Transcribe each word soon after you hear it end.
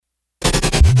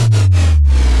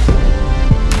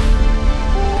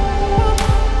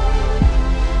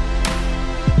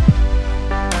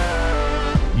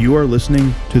You are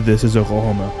listening to This is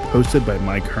Oklahoma, hosted by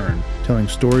Mike Hearn, telling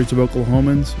stories of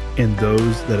Oklahomans and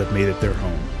those that have made it their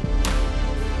home.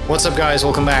 What's up, guys?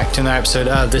 Welcome back to another episode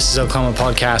of This is Oklahoma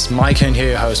podcast. Mike Hearn here,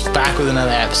 your host, back with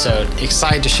another episode.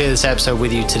 Excited to share this episode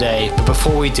with you today. But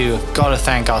before we do, I've got to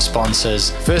thank our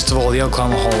sponsors. First of all, the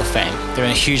Oklahoma Hall of Fame. They've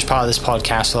been a huge part of this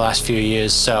podcast for the last few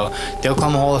years. So the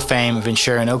Oklahoma Hall of Fame have been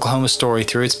sharing Oklahoma's story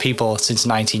through its people since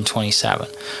 1927.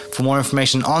 For more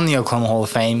information on the Oklahoma Hall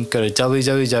of Fame, go to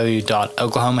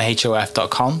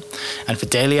www.oklahomahof.com. And for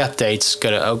daily updates,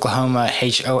 go to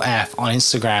oklahomahof on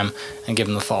Instagram and give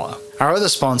them a follow. Our other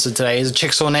sponsor today is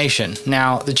Chickasaw Nation.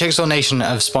 Now, the Chickasaw Nation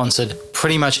have sponsored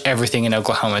pretty much everything in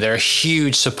Oklahoma. They're a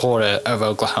huge supporter of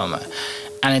Oklahoma.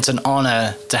 And it's an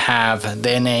honor to have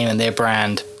their name and their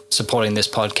brand supporting this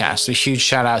podcast. A huge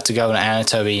shout out to Governor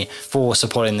Anatobi for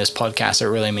supporting this podcast. It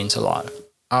really means a lot.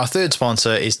 Our third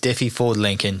sponsor is Diffie Ford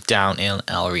Lincoln down in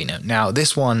El Reno. Now,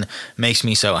 this one makes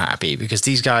me so happy because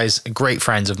these guys are great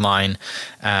friends of mine,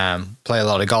 play a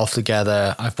lot of golf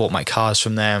together. I've bought my cars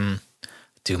from them,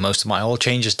 do most of my oil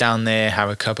changes down there, have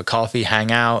a cup of coffee,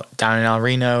 hang out down in El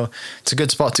Reno. It's a good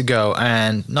spot to go.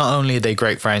 And not only are they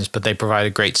great friends, but they provide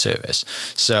a great service.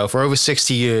 So for over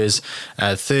 60 years,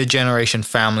 third generation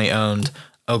family owned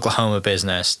Oklahoma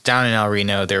business down in El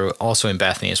Reno. They're also in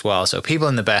Bethany as well. So people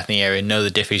in the Bethany area know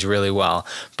the Diffies really well.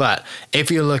 But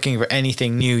if you're looking for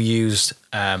anything new, used,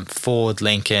 Ford,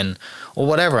 Lincoln, or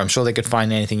whatever, I'm sure they could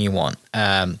find anything you want.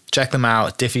 Check them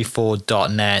out,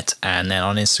 diffieford.net, and then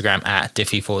on Instagram at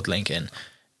diffiefordlincoln.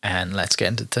 And let's get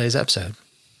into today's episode.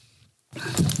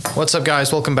 What's up,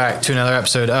 guys? Welcome back to another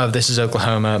episode of This is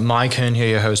Oklahoma. Mike Hearn here,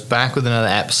 your host, back with another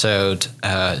episode.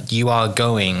 You are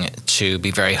going to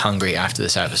be very hungry after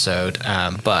this episode,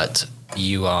 but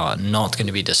you are not going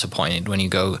to be disappointed when you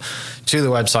go to the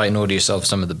website and order yourself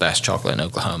some of the best chocolate in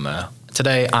Oklahoma.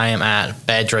 Today, I am at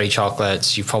Bedre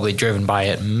Chocolates. You've probably driven by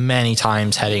it many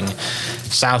times heading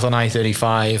south on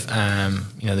I-35.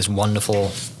 This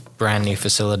wonderful brand new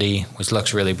facility, which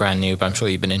looks really brand new, but I'm sure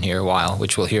you've been in here a while,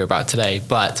 which we'll hear about today.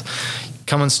 But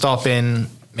come and stop in.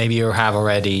 Maybe you have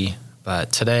already.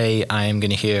 But today I am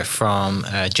going to hear from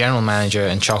General Manager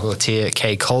and Chocolatier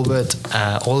Kay Colbert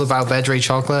all about Bedre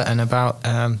Chocolate and about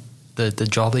the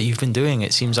job that you've been doing.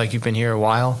 It seems like you've been here a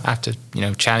while after,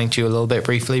 chatting to you a little bit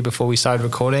briefly before we started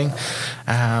recording.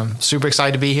 Super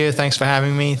excited to be here. Thanks for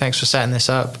having me. Thanks for setting this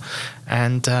up.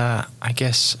 And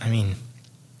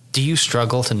do you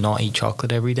struggle to not eat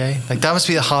chocolate every day? Like, that must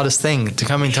be the hardest thing,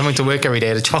 coming to work every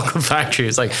day at a chocolate factory.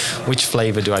 It's like, which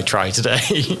flavor do I try today?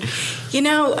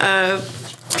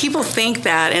 People think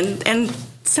that, and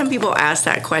some people ask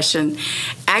that question.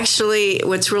 Actually,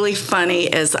 what's really funny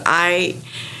is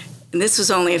and this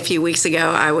was only a few weeks ago,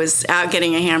 I was out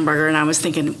getting a hamburger and I was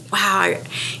thinking, wow,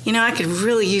 I could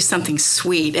really use something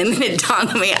sweet. And then it dawned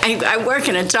on me, I work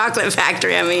in a chocolate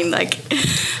factory.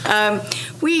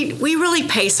 We really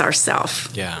pace ourselves.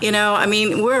 Yeah.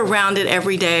 We're around it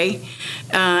every day.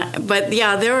 But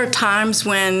yeah, there are times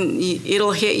when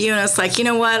it'll hit you and it's like, you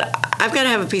know what, I've got to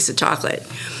have a piece of chocolate.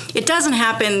 It doesn't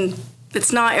happen.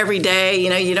 It's not every day.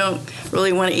 You don't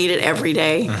really want to eat it every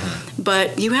day. Mm-hmm.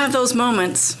 But you have those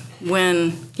moments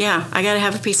when, I got to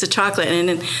have a piece of chocolate. And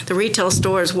then the retail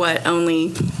store is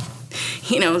only,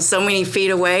 so many feet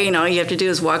away. And all you have to do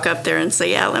is walk up there and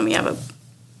say, let me have a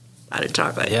bite of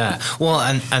chocolate. Yeah. Well,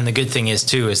 and the good thing is,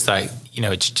 too, is that,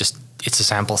 it's a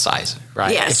sample size,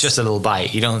 right? Yes. It's just a little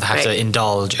bite. You don't have to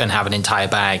indulge and have an entire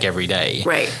bag every day.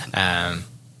 Right.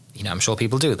 I'm sure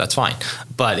people do. That's fine.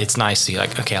 But it's nice to be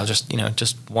like, okay, I'll just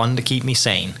one to keep me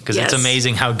sane, because It's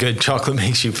amazing how good chocolate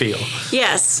makes you feel.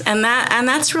 Yes, and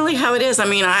that's really how it is.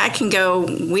 I can go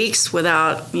weeks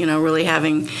without, really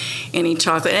having any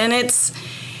chocolate, and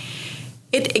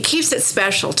it keeps it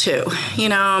special too.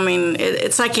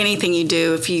 It's like anything you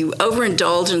do. If you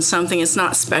overindulge in something, it's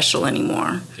not special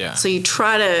anymore. Yeah. So you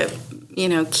try to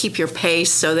keep your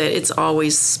pace so that it's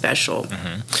always special.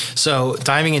 Mm-hmm. So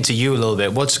diving into you a little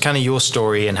bit, what's kind of your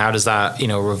story and how does that,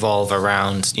 revolve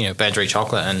around, Bedre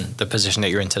Chocolate and the position that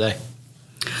you're in today?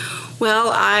 Well,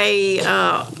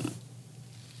 I've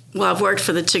worked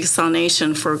for the Chickasaw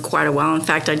Nation for quite a while. In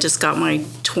fact, I just got my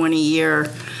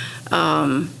 20-year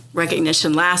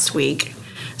recognition last week.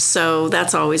 So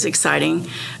that's always exciting.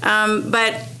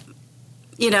 But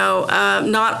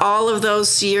not all of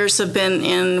those years have been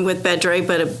in with Bedre,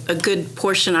 but a good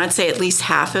portion, I'd say at least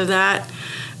half of that.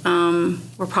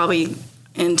 We're probably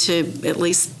into at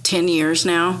least 10 years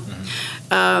now.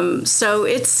 Mm-hmm. So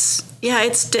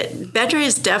Bedre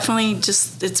is definitely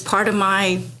it's part of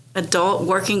my adult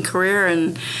working career.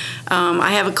 And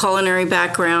I have a culinary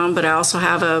background, but I also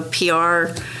have a PR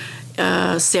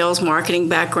sales marketing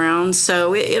background.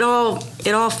 So it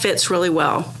all fits really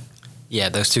well. Yeah,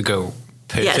 those two go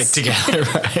perfect Yes. together,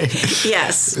 right?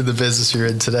 Yes. With the business you're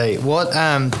in today. What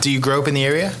do you grow up in the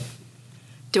area?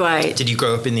 Do I? Did you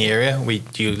grow up in the area?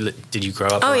 Did you grow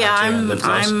up? Oh yeah, around here and live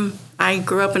close? I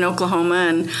grew up in Oklahoma,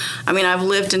 and I mean I've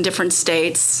lived in different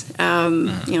states,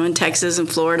 in Texas and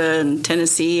Florida and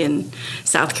Tennessee and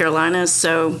South Carolina.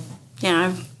 So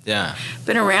yeah, I've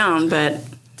been around. But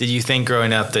did you think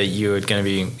growing up that you were going to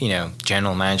be,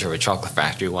 general manager of a chocolate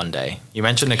factory one day? You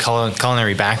mentioned the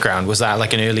culinary background. Was that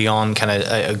like an early on kind of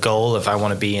a goal of I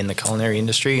want to be in the culinary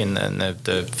industry and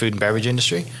the food and beverage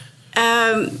industry?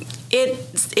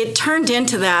 It turned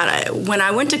into that when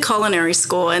I went to culinary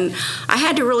school, and I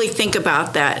had to really think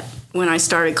about that when I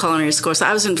started culinary school. So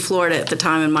I was in Florida at the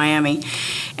time, in Miami,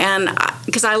 and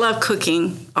because I love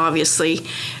cooking, obviously,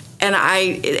 and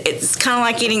it's kind of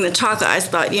like eating the chocolate. I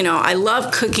thought, I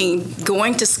love cooking.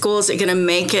 Going to school is going to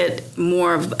make it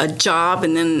more of a job,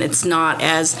 and then it's not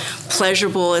as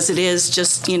pleasurable as it is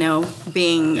just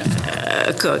being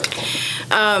a cook.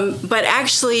 But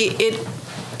actually,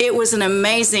 it was an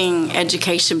amazing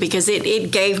education because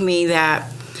it gave me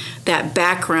that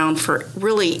background for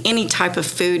really any type of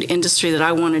food industry that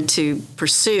I wanted to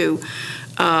pursue,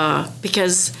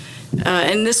 because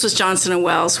and this was Johnson &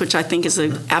 Wales, which I think is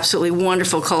an absolutely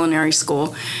wonderful culinary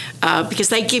school, because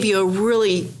they give you a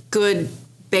really good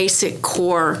basic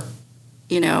core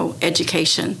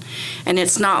education. And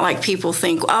it's not like people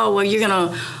think, oh, well, you're going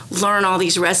to learn all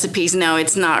these recipes. No,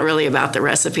 it's not really about the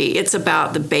recipe. It's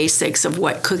about the basics of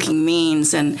what cooking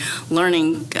means and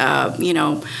learning,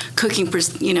 cooking,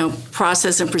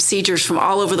 process and procedures from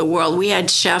all over the world. We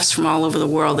had chefs from all over the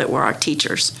world that were our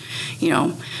teachers,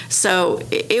 So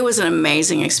it was an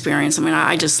amazing experience. I mean,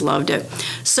 I just loved it.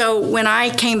 So when I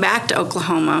came back to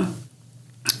Oklahoma,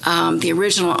 the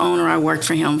original owner, I worked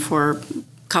for him for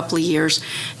couple of years.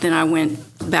 Then I went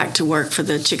back to work for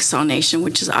the Chickasaw Nation,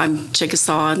 which is I'm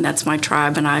Chickasaw, and that's my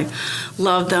tribe, and I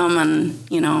love them, and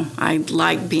I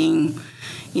like being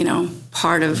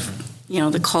part of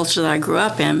the culture that I grew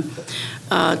up in.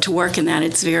 To work in that,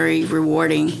 it's very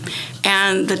rewarding.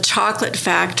 And the chocolate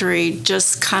factory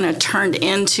just kind of turned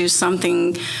into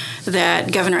something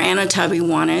that Governor Anatubby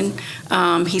wanted.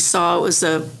 He saw it was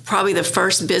probably the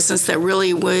first business that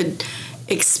really would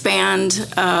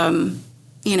expand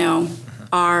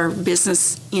our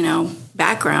business,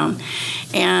 background.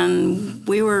 And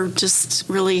we were just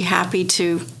really happy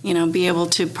to, be able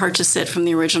to purchase it from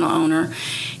the original owner.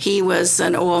 He was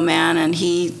an oil man, and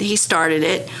he started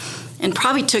it and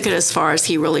probably took it as far as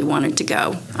he really wanted to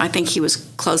go. I think he was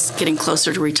getting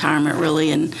closer to retirement, really.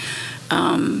 And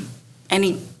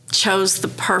he chose the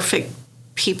perfect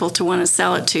people to want to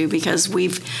sell it to, because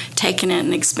we've taken it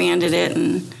and expanded it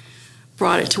and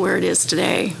brought it to where it is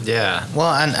today. Yeah.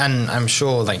 Well, and I'm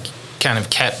sure kind of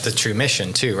kept the true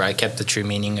mission too, right? Kept the true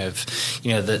meaning of,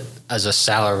 that as a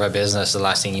seller of a business, the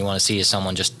last thing you want to see is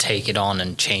someone just take it on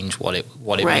and change what it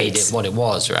right. made it what it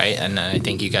was, right? And I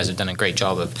think you guys have done a great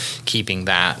job of keeping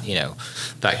that,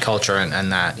 that culture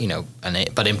and that,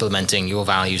 but implementing your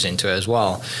values into it as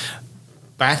well.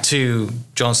 Back to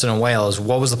Johnson & Wales,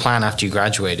 what was the plan after you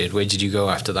graduated? Where did you go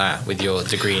after that with your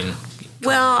degree in?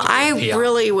 Well, I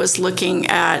really was looking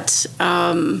at,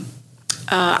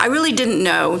 I really didn't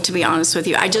know, to be honest with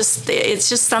you. It's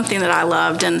just something that I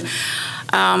loved, and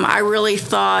I really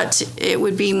thought it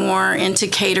would be more into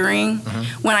catering.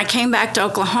 Mm-hmm. When I came back to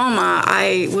Oklahoma,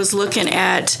 I was looking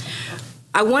at,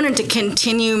 I wanted to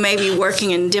continue maybe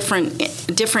working in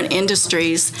different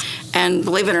industries, and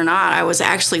believe it or not, I was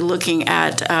actually looking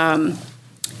at,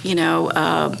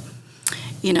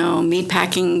 meat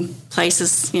packing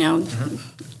places, mm-hmm.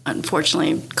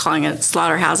 Unfortunately calling it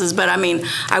slaughterhouses, but I mean,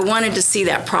 I wanted to see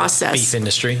that process. Beef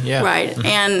industry, yeah. Right. Mm-hmm.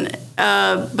 And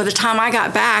by the time I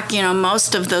got back,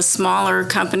 most of the smaller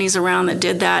companies around that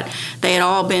did that, they had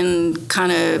all been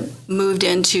kind of moved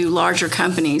into larger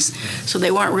companies. So they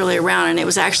weren't really around. And it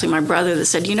was actually my brother that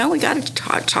said, we got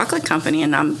a chocolate company.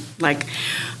 And I'm like,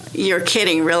 you're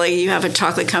kidding, really? You have a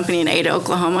chocolate company in Ada,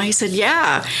 Oklahoma? He said,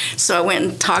 yeah. So I went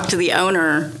and talked to the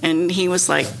owner, and he was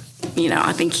like,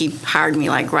 I think he hired me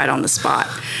right on the spot.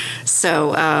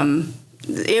 So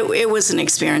it was an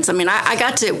experience. I mean, I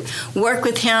got to work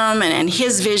with him and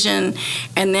his vision,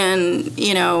 and then,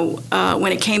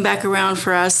 when it came back around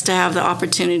for us to have the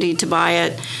opportunity to buy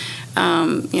it,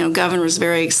 Governor was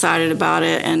very excited about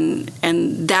it, and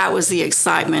that was the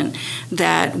excitement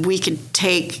that we could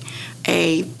take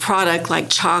a product like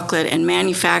chocolate and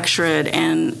manufacture it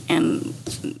and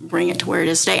bring it to where it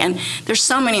is today. And there's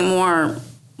so many more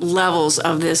levels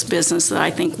of this business that I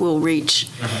think we'll reach.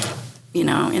 Uh-huh.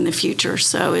 in the future.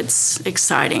 So it's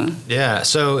exciting. Yeah.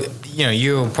 So,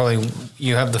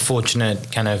 you have the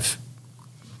fortunate kind of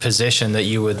position that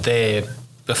you were there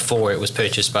before it was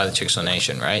purchased by the Chickasaw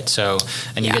Nation, right? So,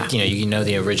 and you get, you know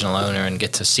the original owner and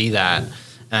get to see that.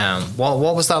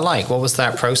 What was that like? What was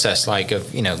that process like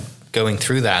of, going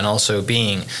through that, and also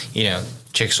being,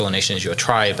 Chickasaw Nation is your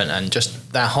tribe, and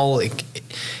just that whole,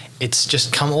 it's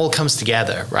just all comes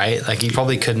together, right? Like, you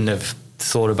probably couldn't have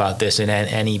thought about this in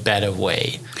any better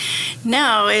way.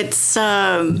 No, it's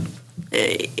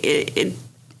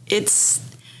it's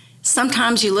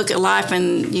sometimes you look at life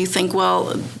and you think,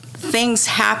 well, things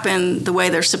happen the way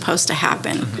they're supposed to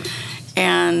happen. Mm-hmm.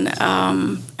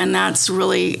 And that's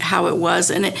really how it was.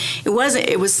 And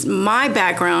it was my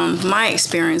background, my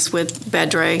experience with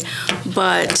Bedre,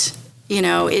 but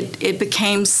it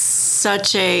became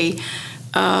such a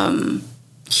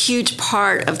huge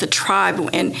part of the tribe.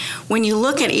 And when you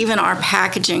look at even our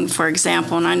packaging, for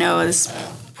example, and I know it's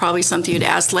probably something you'd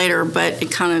ask later, but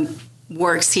it kind of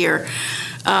works here.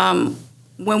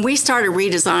 When we started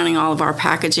redesigning all of our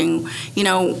packaging,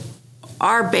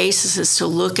 our basis is to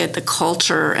look at the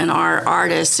culture and our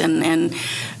artists. And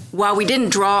while we didn't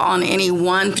draw on any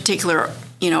one particular,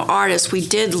 artist, we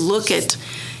did look at,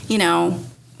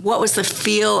 what was the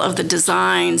feel of the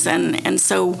designs. And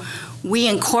so we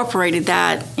incorporated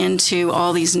that into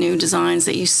all these new designs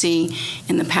that you see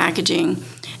in the packaging.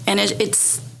 And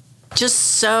it's just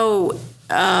so,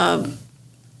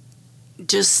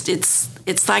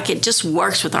 it's like it just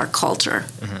works with our culture.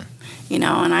 Mm-hmm.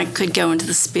 And I could go into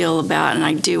the spiel about, and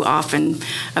I do often,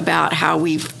 about how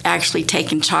we've actually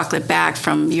taken chocolate back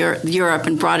from Europe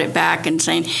and brought it back and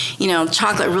saying,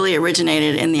 chocolate really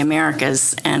originated in the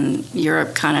Americas, and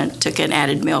Europe kind of took it and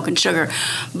added milk and sugar.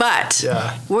 But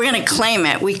we're going to claim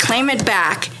it. We claim it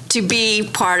back to be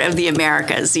part of the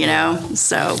Americas,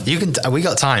 So we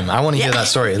got time. I want to hear that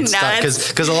story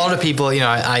because a lot of people,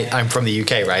 I'm from the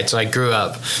UK, right? So I grew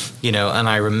up, and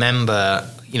I remember,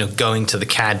 going to the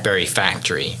Cadbury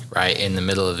factory, right, in the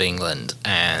middle of England,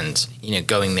 and,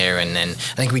 going there, and then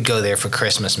I think we'd go there for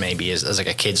Christmas maybe as like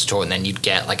a kid's tour, and then you'd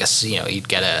get like you'd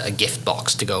get a gift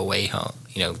box to go away home,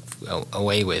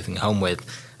 away with and home with,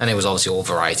 and there was obviously all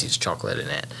varieties of chocolate in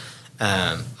it.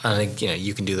 I think,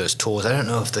 you can do those tours. I don't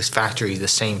know if the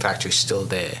same factory is still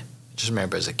there. I just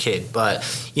remember as a kid, but,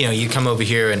 you come over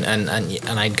here and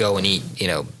I'd go and eat,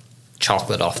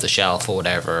 chocolate off the shelf or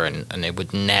whatever, and it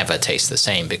would never taste the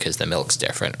same because the milk's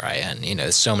different, right? And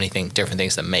there's so many different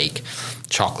things that make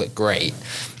chocolate great.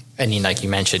 And like you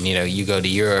mentioned, you go to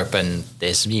Europe and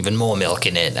there's even more milk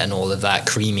in it and all of that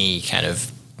creamy kind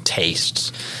of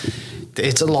taste.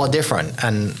 It's a lot different.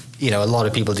 And a lot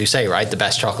of people do say, right, the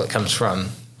best chocolate comes from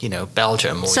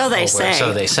Belgium, so they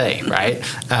say, right?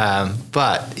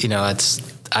 But it's.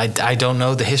 I don't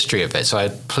know the history of it, so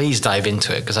please dive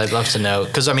into it, because I'd love to know.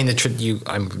 Because I mean,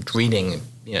 I'm reading,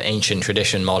 ancient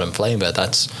tradition, modern flavor.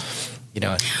 That's, it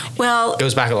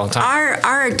goes back a long time.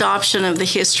 Our adoption of the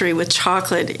history with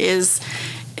chocolate is,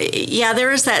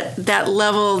 there is that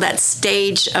level, that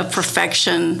stage of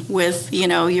perfection with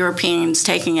Europeans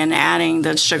taking and adding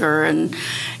the sugar and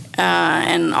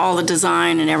all the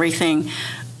design and everything.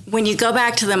 When you go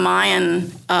back to the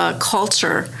Mayan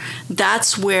culture,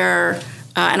 that's where.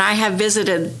 And I have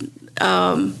visited,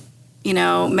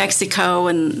 Mexico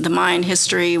and the Mayan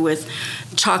history with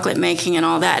chocolate making and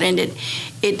all that. And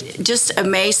it just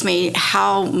amazed me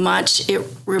how much it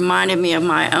reminded me of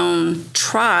my own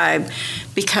tribe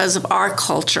because of our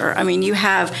culture. I mean, you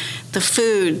have the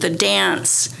food, the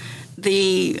dance,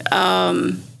 the,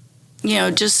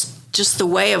 just the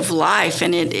way of life.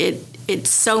 And it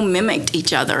so mimicked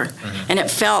each other. Mm-hmm. And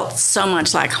it felt so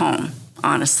much like home,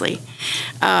 honestly.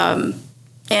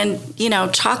 And,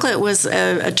 chocolate was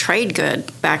a trade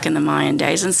good back in the Mayan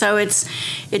days. And so it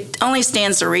only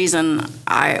stands to reason,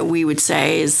 we would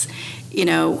say, is,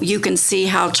 you can see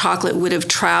how chocolate would have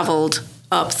traveled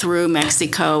up through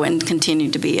Mexico and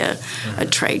continued to be a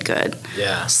trade good.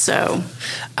 Yeah. So,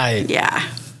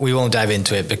 we won't dive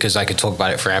into it because I could talk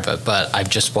about it forever, but I've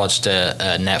just watched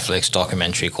a Netflix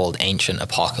documentary called Ancient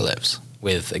Apocalypse,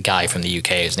 with a guy from the UK.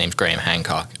 His name's Graham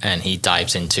Hancock, and he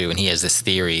dives into, and he has this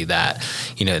theory that,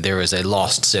 there was a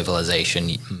lost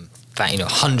civilization,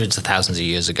 hundreds of thousands of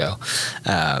years ago,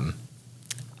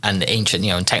 and ancient,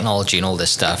 and technology and all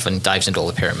this stuff, and dives into all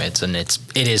the pyramids, and it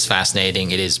is fascinating.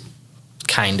 It is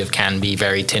can be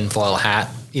very tinfoil hat.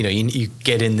 You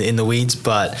get in the weeds,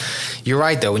 but you're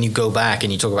right though. When you go back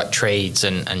and you talk about trades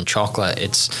and chocolate,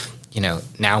 it's,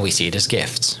 now we see it as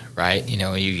gifts, right?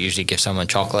 You usually give someone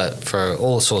chocolate for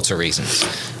all sorts of reasons.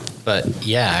 But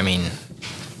yeah, I mean,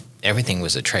 everything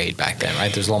was a trade back then,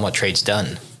 right? There's a lot more trades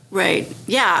done. Right.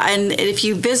 Yeah, and if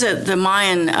you visit the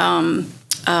Mayan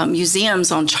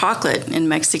museums on chocolate in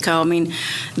Mexico, I mean,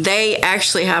 they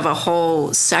actually have a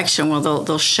whole section where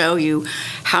they'll show you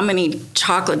how many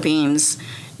chocolate beans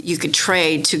you could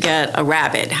trade to get a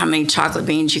rabbit, how many chocolate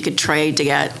beans you could trade to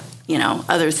get,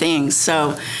 other things.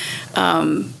 So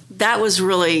that was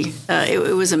really,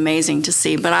 it was amazing to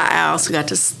see. But I also got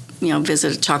to,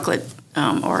 visit a chocolate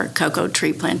or a cocoa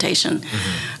tree plantation.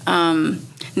 Mm-hmm.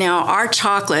 Now, our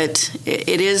chocolate,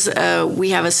 it is, we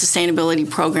have a sustainability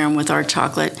program with our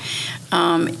chocolate.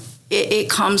 It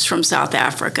comes from South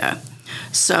Africa.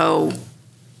 So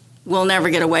we'll never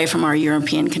get away from our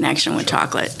European connection with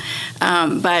chocolate.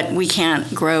 But we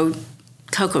can't grow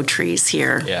cocoa trees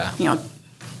here. Yeah.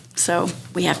 So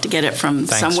we have to get it from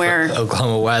Thanks somewhere. For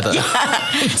Oklahoma weather. Yeah.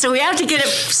 So we have to get it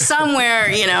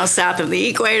somewhere, south of the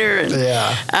equator.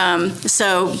 And,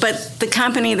 but the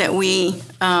company that we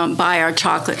buy our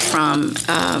chocolate from,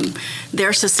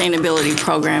 their sustainability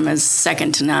program is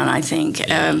second to none, I think.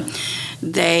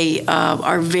 They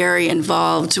are very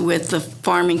involved with the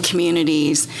farming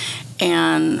communities,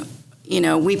 and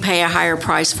we pay a higher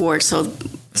price for it, so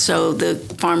the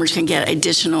farmers can get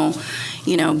additional,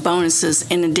 bonuses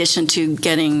in addition to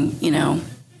getting,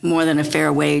 more than a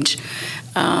fair wage.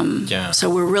 So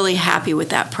we're really happy with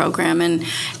that program. And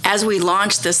as we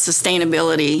launch this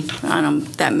sustainability,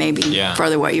 that may be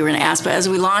further what you were going to ask, but as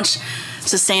we launch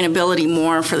sustainability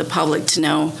more for the public to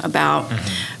know about,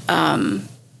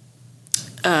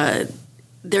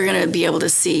 they're going to be able to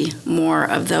see more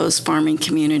of those farming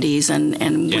communities, and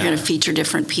we're going to feature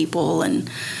different people, and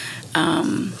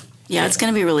it's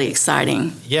going to be really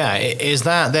exciting. Yeah, is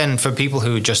that then for people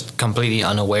who are just completely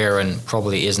unaware and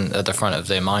probably isn't at the front of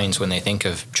their minds when they think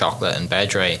of chocolate and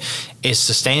Bedre, is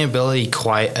sustainability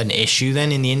quite an issue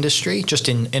then in the industry, just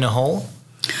in a whole?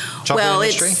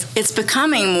 Industry? It's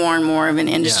becoming more and more of an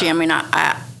industry. Yeah. I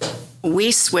mean,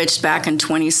 we switched back in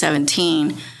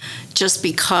 2017 just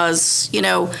because,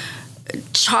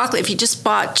 chocolate, if you just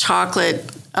bought chocolate,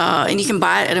 and you can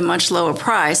buy it at a much lower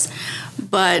price,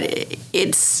 but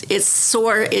it's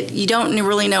you don't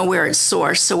really know where it's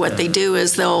sourced. So what they do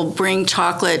is they'll bring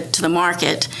chocolate to the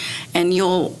market, and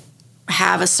you'll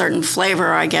have a certain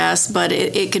flavor, I guess, but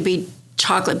it could be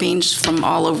chocolate beans from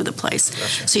all over the place.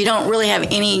 Gotcha. So you don't really have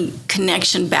any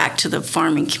connection back to the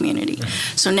farming community.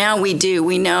 Mm-hmm. So now we do.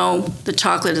 We know the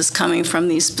chocolate is coming from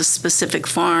these specific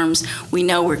farms. We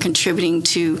know we're contributing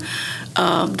to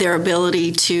their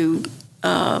ability to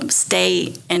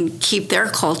stay and keep their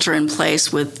culture in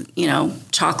place with,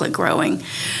 chocolate growing.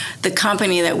 The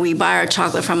company that we buy our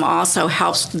chocolate from also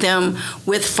helps them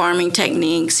with farming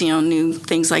techniques, new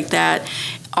things like that.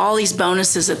 All these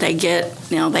bonuses that they get,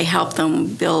 they help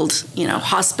them build,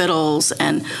 hospitals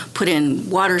and put in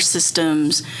water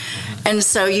systems. And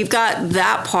so you've got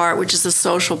that part, which is the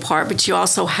social part, but you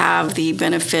also have the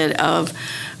benefit of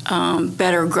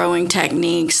better growing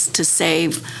techniques to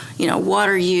save,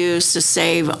 water use, to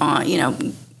save on,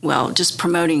 just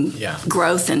promoting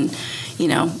growth and,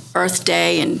 Earth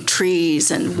Day and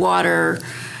trees and water.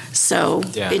 So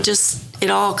it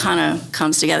all kind of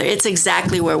comes together. It's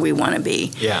exactly where we want to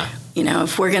be. Yeah.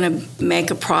 If we're going to make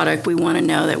a product, we want to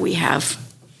know that we have.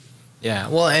 Yeah,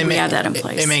 well, we have that in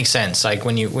place. It makes sense. Like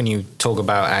when you talk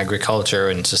about agriculture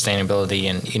and sustainability,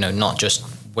 and not just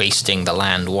wasting the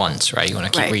land once, right? You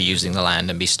want to keep reusing the land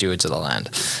and be stewards of the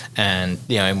land. And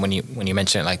and when you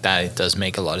mention it like that, it does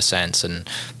make a lot of sense. And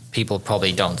people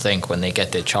probably don't think when they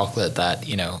get their chocolate that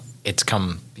it's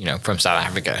come from South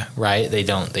Africa, right? They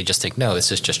don't. They just think, no,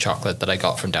 this is just chocolate that I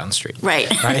got from down the street, right?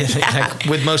 Yeah. Like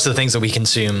with most of the things that we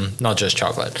consume, not just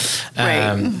chocolate.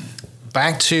 Right.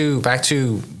 Back to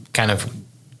kind of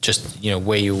just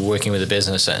where you were working with the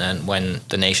business and when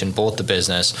the nation bought the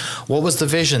business. What was the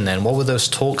vision then? What were those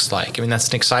talks like? I mean, that's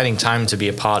an exciting time to be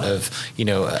a part of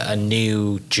a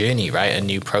new journey, right? A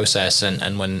new process,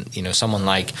 and when someone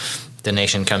like the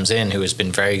nation comes in who has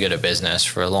been very good at business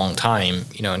for a long time,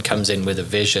 and comes in with a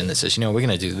vision that says, we're going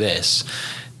to do this.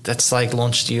 That's like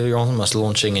you're almost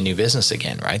launching a new business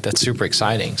again, right? That's super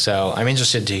exciting. So I'm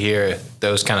interested to hear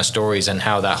those kind of stories and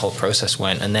how that whole process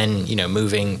went. And then,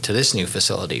 moving to this new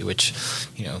facility, which,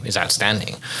 is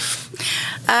outstanding.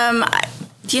 I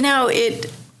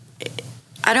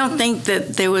don't think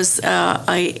that there was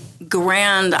a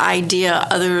grand idea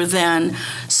other than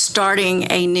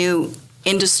starting a new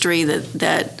industry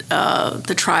that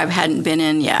the tribe hadn't been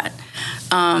in yet.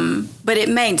 But it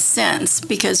made sense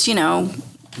because,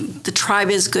 the tribe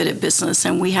is good at business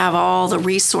and we have all the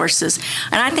resources.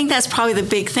 And I think that's probably the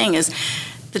big thing is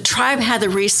the tribe had the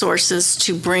resources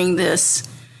to bring this,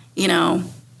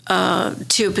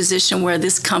 to a position where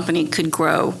this company could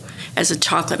grow as a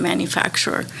chocolate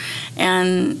manufacturer.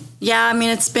 And yeah, I mean,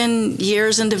 it's been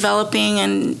years in developing,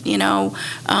 and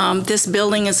this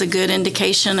building is a good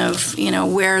indication of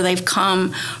where they've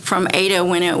come from Ada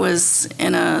when it was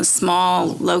in a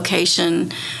small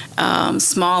location,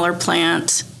 smaller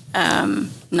plant,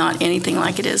 not anything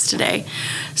like it is today.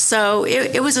 So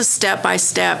it was a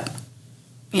step-by-step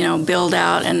build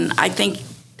out, and I think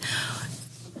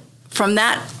from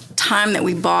that time that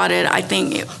we bought it, I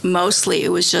think mostly it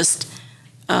was just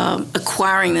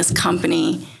acquiring this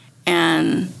company,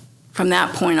 and from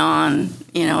that point on,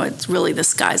 it's really the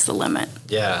sky's the limit.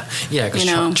 Yeah, because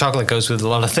chocolate goes with a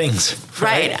lot of things.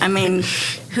 Right. I mean,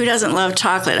 who doesn't love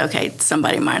chocolate? Okay,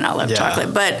 somebody might not love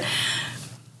chocolate, but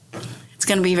it's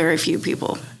going to be very few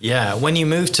people. Yeah, when you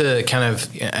move to kind of,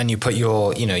 and you put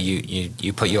your,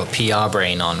 you put your PR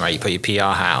brain on, right? You put your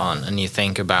PR hat on, and you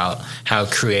think about how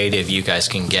creative you guys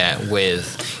can get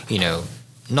with,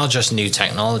 not just new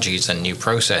technologies and new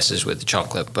processes with the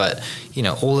chocolate, but,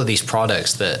 all of these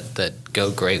products that go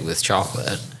great with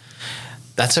chocolate.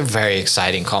 That's a very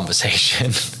exciting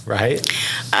conversation, right?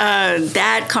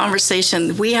 That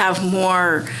conversation, we have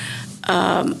more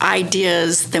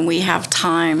ideas than we have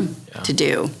time to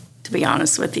do, to be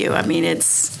honest with you. I mean,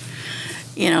 it's,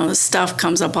 stuff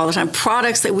comes up all the time.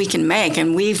 Products that we can make,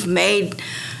 and we've made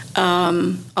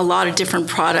a lot of different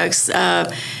products.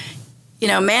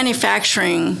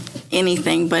 Manufacturing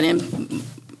anything, but in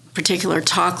particular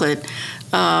chocolate,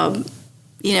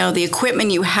 the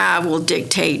equipment you have will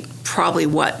dictate probably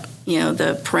what,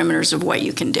 the perimeters of what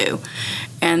you can do.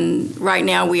 And right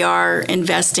now we are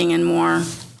investing in more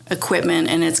equipment,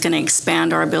 and it's going to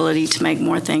expand our ability to make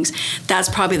more things. That's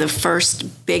probably the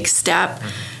first big step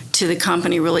to the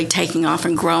company really taking off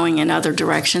and growing in other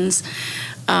directions.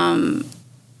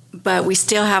 But we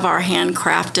still have our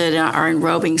handcrafted, our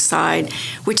enrobing side,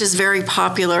 which is very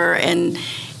popular, and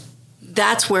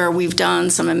that's where we've done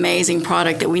some amazing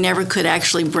product that we never could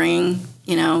actually bring,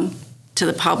 to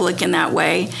the public in that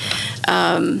way.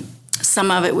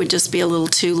 Some of it would just be a little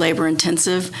too labor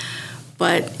intensive,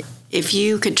 but if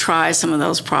you could try some of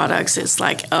those products, it's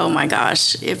like, oh my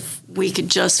gosh, if we could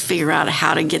just figure out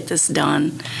how to get this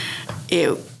done,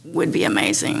 it would be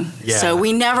amazing. Yeah. So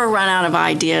we never run out of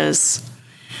ideas.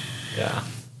 Yeah,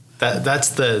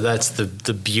 that's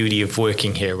the beauty of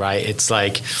working here, right? It's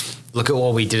like, look at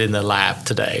what we did in the lab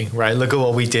today, right? Look at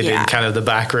what we did in kind of the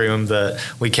back room, that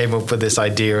we came up with this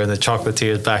idea, and the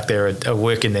chocolatiers back there are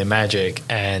working their magic,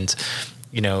 and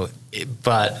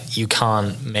but you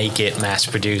can't make it mass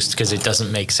produced because it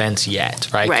doesn't make sense yet,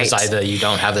 right? Because either you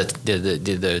don't have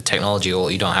the technology,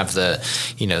 or you don't have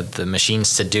the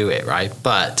machines to do it, right?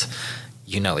 But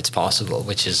it's possible,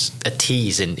 which is a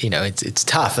tease, and it's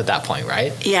tough at that point,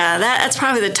 right? Yeah, that's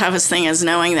probably the toughest thing, is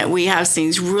knowing that we have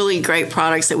these really great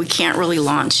products that we can't really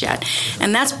launch yet.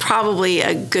 And that's probably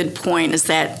a good point, is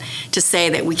that to say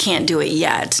that we can't do it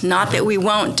yet. Not that we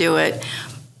won't do it,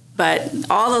 but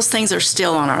all those things are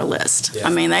still on our list. Yeah.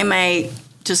 I mean, they may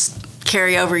just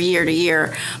carry over year to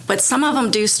year, but some of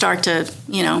them do start to,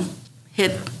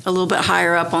 hit a little bit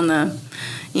higher up on the,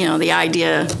 the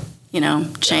idea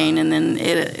chain, and then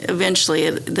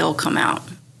they'll come out.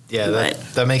 Yeah,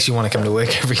 that makes you want to come to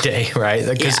work every day, right?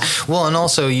 Well, and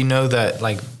also that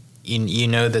like you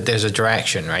know that there's a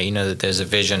direction, right? You know that there's a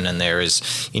vision, and there is,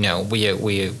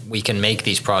 we can make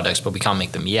these products, but we can't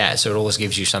make them yet. So it always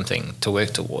gives you something to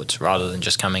work towards, rather than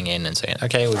just coming in and saying,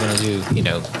 okay, we're going to do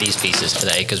these pieces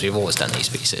today because we've always done these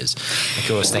pieces. Like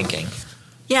you're always thinking.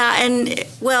 Yeah, and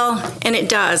it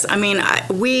does. I mean,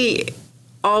 we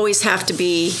always have to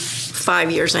be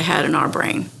 5 years ahead in our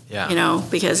brain,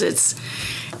 because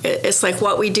it's like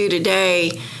what we do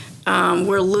today.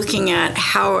 We're looking at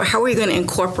how are we going to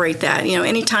incorporate that.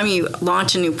 Anytime you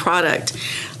launch a new product,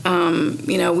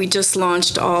 we just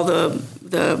launched all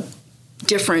the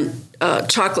different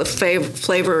chocolate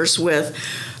flavors with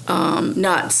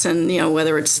nuts, and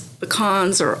whether it's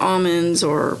pecans or almonds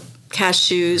or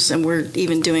cashews, and we're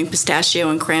even doing pistachio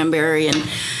and cranberry, and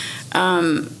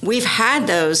we've had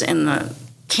those in the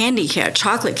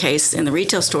chocolate case in the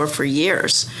retail store for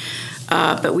years,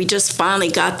 but we just finally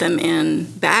got them in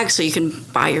bags so you can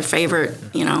buy your favorite,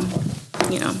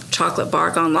 chocolate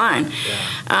bar online.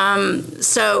 Yeah.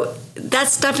 So that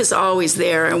stuff is always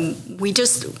there, and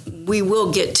we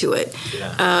will get to it.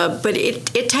 Yeah. But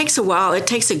it takes a while. It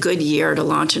takes a good year to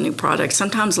launch a new product,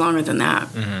 sometimes longer than that.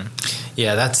 Mm-hmm.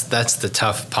 Yeah, that's the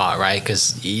tough part, right?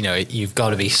 Because you've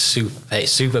got to be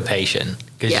super patient.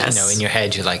 Because in your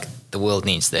head you're like, the world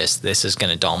needs this. This is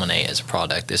going to dominate as a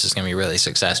product. This is going to be really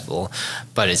successful,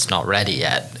 but it's not ready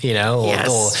yet, Yes.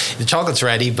 or the chocolate's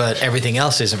ready, but everything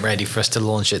else isn't ready for us to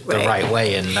launch it the right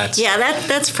way. And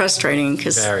that's frustrating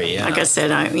because, like I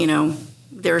said,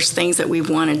 there's things that we've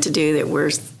wanted to do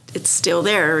that it's still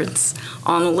there. It's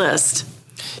on the list.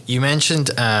 You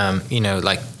mentioned,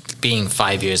 like being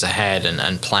 5 years ahead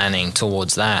and planning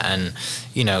towards that. And,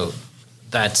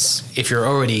 that's if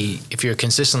you're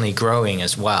consistently growing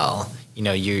as well,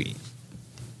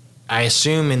 I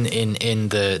assume in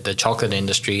the chocolate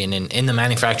industry and in the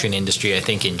manufacturing industry, I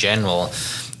think in general,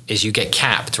 is you get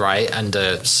capped, right? And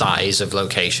the size of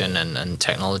location and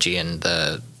technology and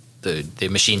the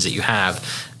machines that you have.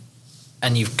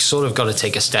 And you've sort of got to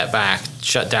take a step back,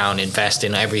 shut down, invest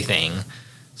in everything.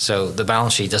 So the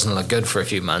balance sheet doesn't look good for a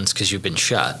few months because you've been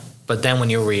shut. But then when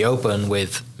you reopen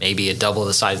with maybe a double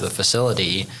the size of the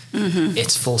facility,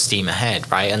 it's full steam ahead,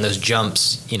 right? And those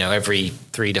jumps, every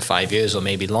 3 to 5 years or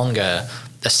maybe longer,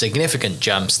 the significant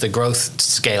jumps, the growth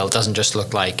scale doesn't just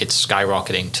look like it's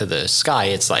skyrocketing to the sky.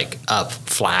 It's like up,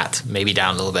 flat, maybe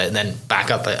down a little bit, and then back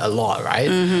up a lot, right?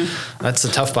 That's the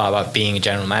tough part about being a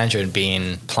general manager and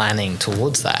planning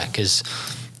towards that, because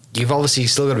you've obviously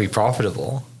still got to be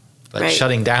profitable. But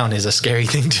shutting down is a scary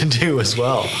thing to do as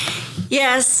well.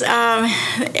 Yes,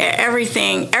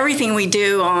 everything we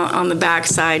do on the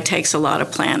backside takes a lot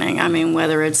of planning. I mean,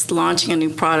 whether it's launching a new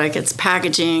product, it's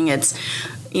packaging, it's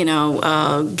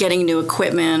getting new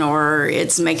equipment, or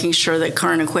it's making sure that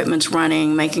current equipment's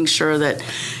running, making sure that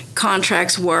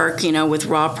contracts work, with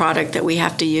raw product that we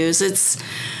have to use. It's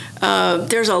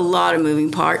there's a lot of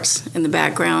moving parts in the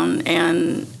background,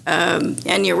 and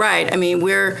you're right. I mean,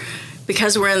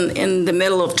 because we're in the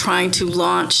middle of trying to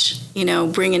launch,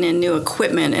 bringing in new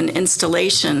equipment and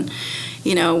installation,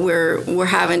 we're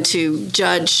having to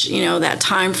judge, that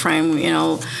time frame.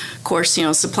 Of course,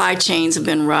 supply chains have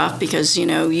been rough because,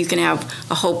 you can have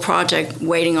a whole project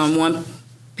waiting on one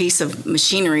piece of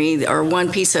machinery or one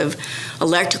piece of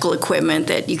electrical equipment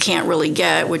that you can't really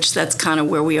get, which that's kind of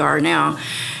where we are now.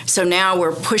 So now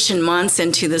we're pushing months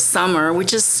into the summer,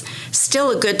 which is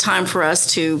still a good time for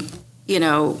us to,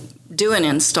 do an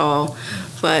install,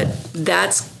 but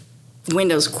that's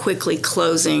windows quickly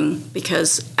closing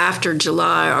because after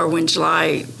July, or when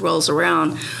July rolls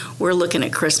around, we're looking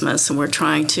at Christmas and we're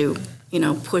trying to,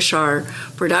 push our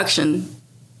production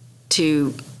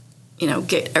to,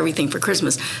 get everything for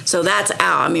Christmas. So that's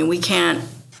out. I mean, we can't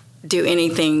do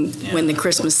anything when the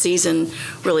Christmas season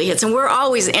really hits. And we're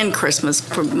always in Christmas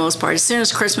for the most part. As soon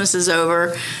as Christmas is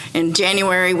over, in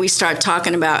January, we start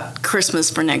talking about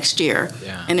Christmas for next year.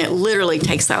 Yeah. And it literally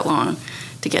takes that long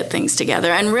to get things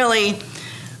together. And really,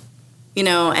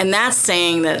 and that's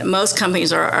saying that most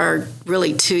companies are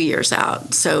really 2 years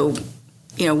out. So,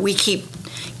 we keep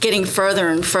getting further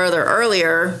and further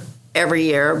earlier every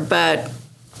year, but,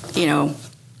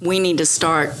 we need to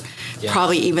start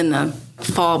probably even the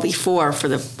fall before for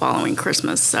the following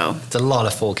Christmas. So it's a lot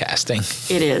of forecasting.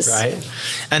 It is. Right?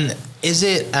 And is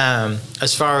it,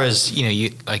 as far as,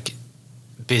 you like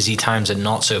busy times and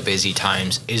not so busy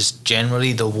times, is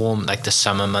generally the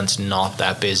summer months not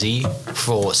that busy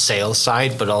for sales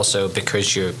side, but also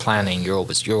because you're planning, you're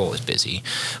always busy.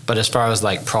 But as far as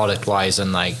like product wise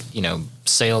and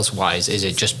sales wise, is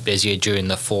it just busier during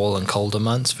the fall and colder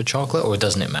months for chocolate, or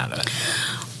doesn't it matter?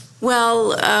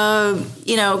 Well,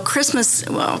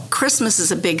 Christmas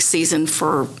is a big season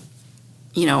for,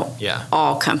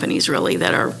 all companies really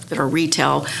that are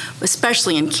retail,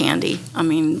 especially in candy. I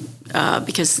mean,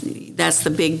 because that's the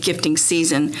big gifting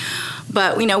season.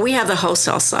 But, we have the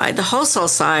wholesale side. The wholesale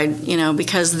side,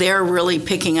 because they're really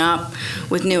picking up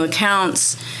with new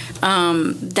accounts,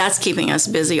 that's keeping us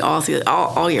busy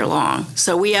all year long.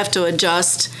 So we have to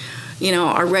adjust,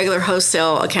 our regular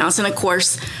wholesale accounts. And of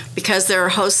course, because they're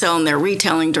wholesale and they're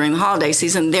retailing during the holiday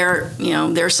season,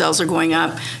 their sales are going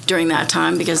up during that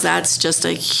time because that's just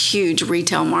a huge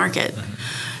retail market.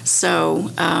 Mm-hmm.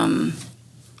 So,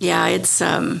 it's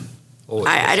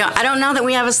I don't know that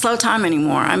we have a slow time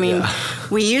anymore. I mean,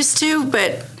 we used to,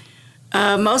 but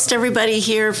most everybody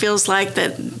here feels like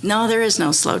that. No, there is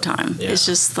no slow time. Yeah. It's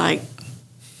just like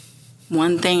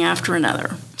one thing after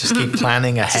another. Just keep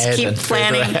planning ahead. Just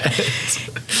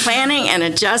keep planning and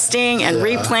adjusting and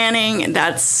replanning. And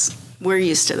we're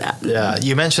used to that. Yeah,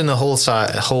 you mentioned the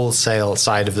wholesale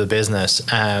side of the business.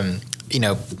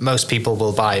 Most people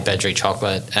will buy Bedre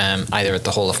chocolate either at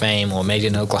the Hall of Fame or Made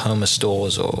in Oklahoma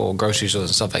stores or grocery stores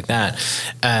and stuff like that.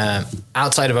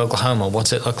 Outside of Oklahoma,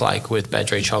 what's it look like with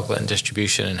Bedre chocolate and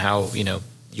distribution, and how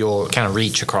your kind of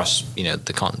reach across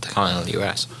the continental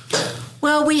U.S.?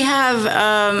 Well, we have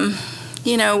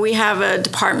We have a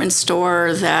department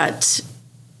store that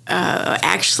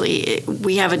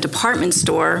we have a department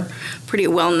store, pretty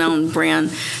well-known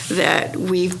brand that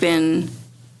we've been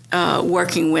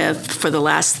working with for the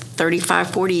last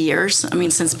 35, 40 years. I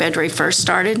mean, since Bedre first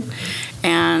started.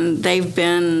 And they've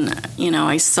been,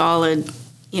 a solid,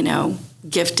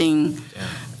 gifting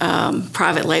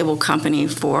private label company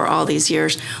for all these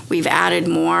years. We've added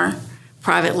more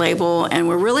private label, and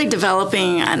we're really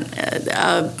developing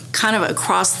a kind of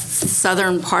across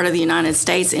southern part of the United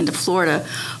States into Florida.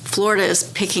 Florida is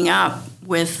picking up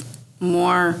with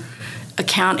more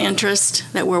account interest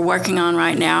that we're working on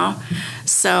right now.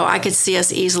 So I could see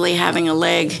us easily having a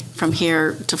leg from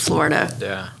here to Florida.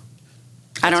 Yeah.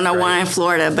 I don't know why in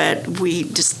Florida, but we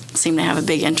just seem to have a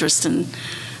big interest in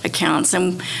accounts.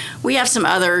 And we have some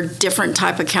other different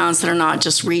type accounts that are not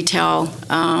just retail.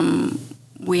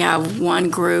 We have one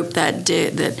group that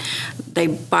they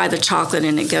buy the chocolate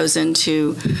and it goes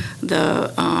into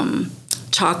the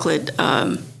chocolate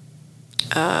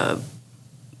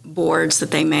boards that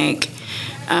they make.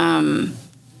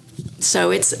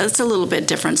 So it's a little bit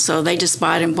different. So they just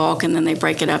buy it in bulk and then they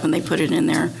break it up and they put it in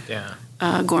their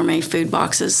gourmet food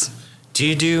boxes. Do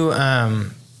you do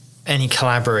any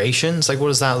collaborations? Like, what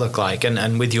does that look like?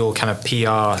 And with your kind of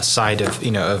PR side of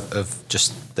of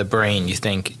just the brain, you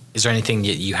think, is there anything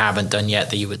that you haven't done yet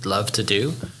that you would love to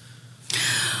do?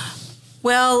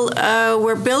 Well,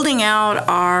 we're building out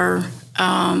our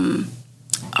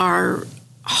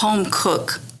home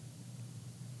cook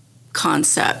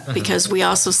concept because we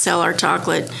also sell our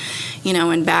chocolate,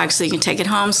 in bags so you can take it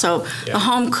home. So a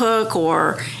home cook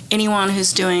or anyone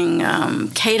who's doing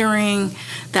catering,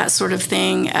 that sort of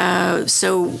thing.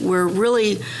 So we're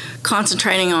really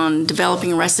concentrating on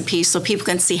developing recipes so people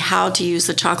can see how to use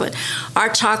the chocolate. Our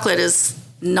chocolate it's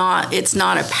not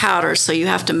a powder, so you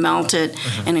have to melt it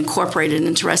and incorporate it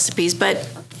into recipes. But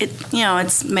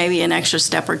it's maybe an extra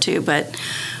step or two, but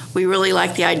we really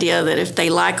like the idea that if they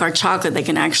like our chocolate, they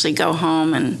can actually go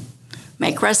home and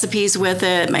make recipes with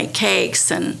it, make cakes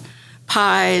and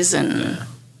pies and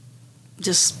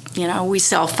just, we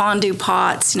sell fondue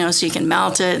pots, so you can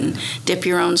melt it and dip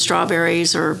your own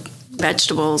strawberries or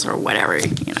vegetables or whatever,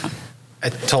 I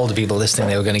told the people listening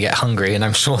they were going to get hungry, and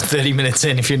I'm sure 30 minutes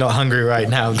in, if you're not hungry right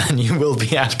now, then you will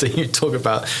be after you talk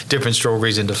about dipping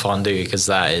strawberries into fondue, because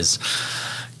that is,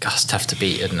 it's tough to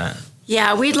beat, isn't it?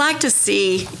 Yeah, we'd like to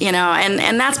see,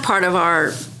 and that's part of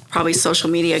our probably social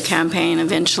media campaign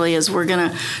eventually is we're going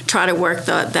to try to work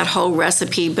that whole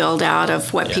recipe build out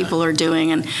of what people are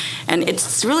doing. And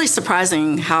it's really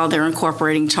surprising how they're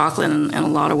incorporating chocolate in a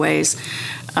lot of ways.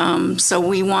 So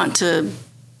we want to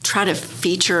try to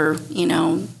feature,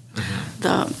 the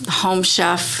home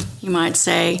chef, you might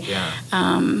say. Yeah.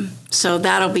 So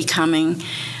that'll be coming.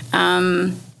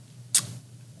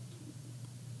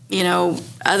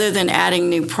 Other than adding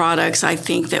new products, I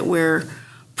think that we're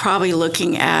probably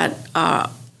looking at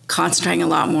concentrating a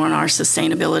lot more on our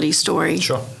sustainability story.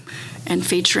 Sure. And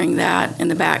featuring that in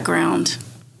the background.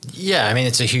 Yeah, I mean,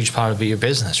 it's a huge part of your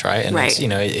business, right? And right.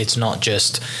 It's not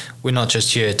just, we're not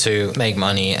just here to make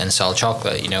money and sell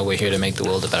chocolate. We're here to make the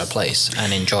world a better place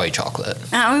and enjoy chocolate.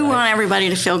 We want everybody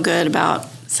to feel good about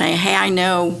saying, hey, I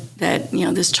know that,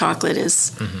 this chocolate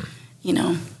is,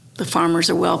 the farmers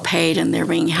are well paid and they're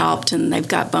being helped and they've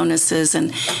got bonuses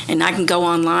and I can go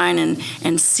online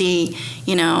and see,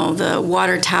 the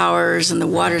water towers and the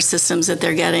water systems that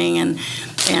they're getting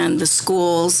and the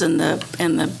schools and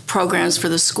the programs for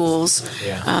the schools.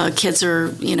 Yeah. Kids are,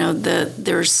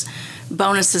 there's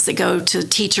bonuses that go to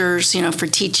teachers, for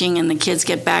teaching, and the kids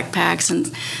get backpacks.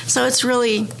 And so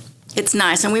it's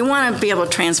nice, and we want to be able to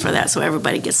transfer that so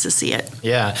everybody gets to see it.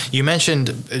 Yeah. You mentioned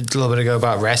a little bit ago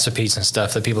about recipes and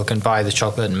stuff, that people can buy the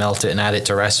chocolate and melt it and add it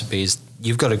to recipes.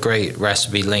 You've got a great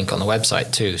recipe link on the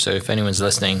website too, so if anyone's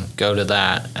listening, go to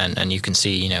that and you can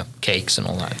see, cakes and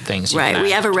all that things. Right.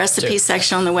 We have a recipe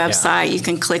section on the website. You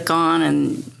can click on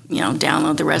and,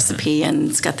 download the recipe, and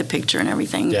it's got the picture and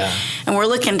everything. Yeah. And we're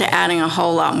looking to adding a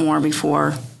whole lot more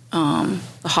before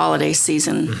the holiday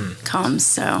season comes.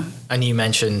 So. And you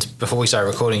mentioned, before we started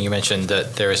recording, you mentioned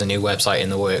that there is a new website in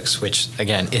the works, which,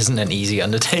 again, isn't an easy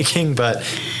undertaking, but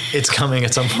it's coming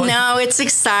at some point. No, it's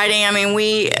exciting. I mean,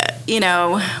 we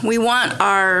want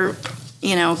our,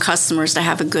 customers to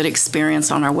have a good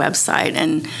experience on our website.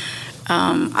 And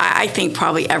I think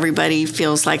probably everybody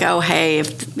feels like, oh, hey,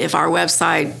 if our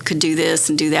website could do this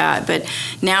and do that. But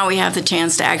now we have the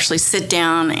chance to actually sit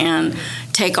down and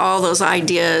take all those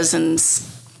ideas and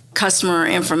customer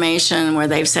information where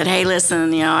they've said, hey,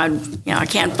 listen, I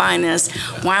can't find this.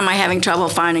 Why am I having trouble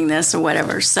finding this or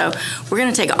whatever? So we're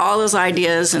going to take all those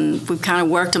ideas and we've kind of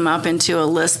worked them up into a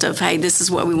list of, hey, this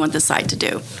is what we want the site to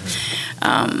do.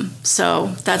 So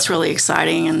that's really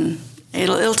exciting, and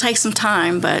it'll take some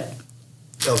time, but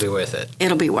it'll be worth it.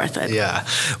 It'll be worth it. Yeah.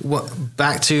 Well,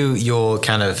 back to your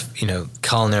kind of,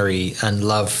 culinary and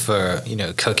love for,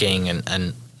 cooking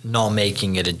and not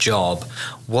making it a job.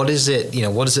 What does it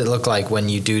look like when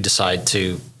you do decide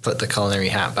to put the culinary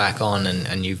hat back on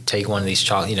and you take one of these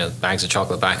bags of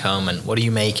chocolate back home, and what are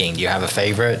you making? Do you have a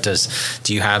favorite?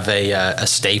 Do you have a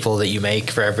staple that you make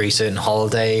for every certain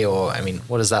holiday? Or,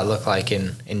 what does that look like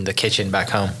in the kitchen back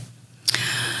home?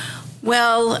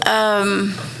 Well,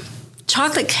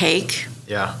 chocolate cake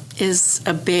is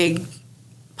a big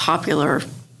popular,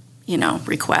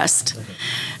 request.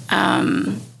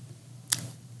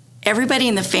 Everybody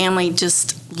in the family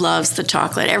just loves the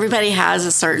chocolate. Everybody has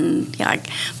a certain, like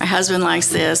my husband likes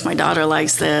this, my daughter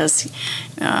likes this,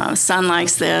 son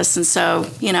likes this. And so,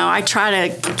 I try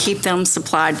to keep them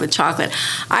supplied with chocolate.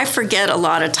 I forget a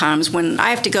lot of times when I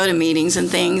have to go to meetings and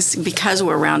things, because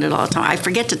we're around it all the time, I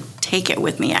forget to take it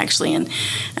with me, actually.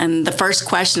 And the first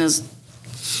question is,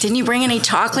 didn't you bring any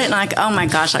chocolate? And I'm like, oh my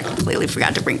gosh, I completely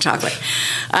forgot to bring chocolate.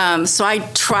 So I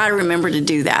try to remember to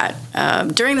do that.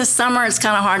 During the summer, it's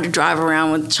kind of hard to drive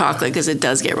around with chocolate because it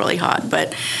does get really hot.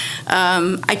 But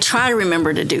I try to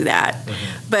remember to do that.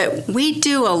 Mm-hmm. But we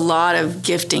do a lot of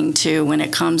gifting, too, when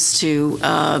it comes to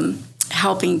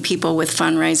helping people with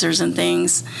fundraisers and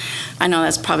things. I know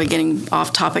that's probably getting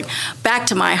off topic. Back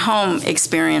to my home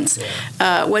experience.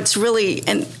 What's really,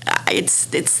 and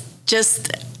it's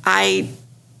just, I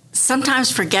sometimes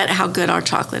forget how good our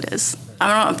chocolate is. I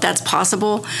don't know if that's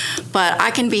possible, but I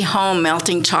can be home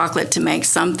melting chocolate to make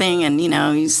something, and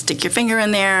you stick your finger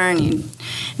in there, and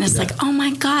it's like, oh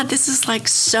my God, this is like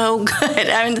so good.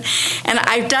 And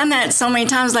I've done that so many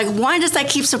times. Like, why does that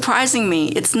keep surprising me?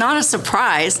 It's not a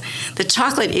surprise. The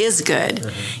chocolate is good.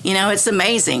 Mm-hmm. It's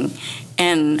amazing,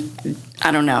 and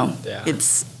I don't know. Yeah.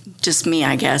 It's just me,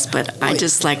 I guess, but I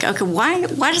just like, okay, why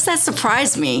does that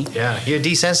surprise me? Yeah, you're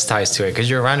desensitized to it because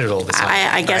you're around it all the time.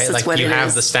 I guess that's what it is. You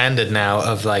have the standard now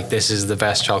of like, this is the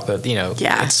best chocolate,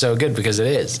 it's so good because it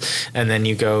is. And then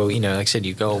you go, like I said,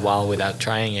 you go a while without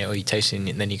trying it or you taste it,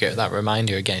 and then you get that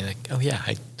reminder again, like, oh yeah,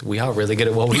 we are really good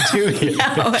at what we do here.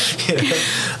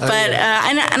 But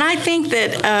and I think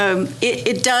that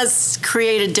it does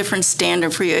create a different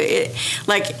standard for you.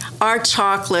 Like our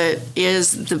chocolate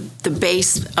is the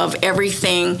base of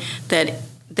everything that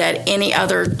any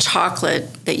other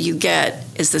chocolate that you get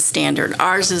is the standard.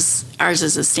 Ours is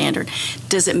a standard.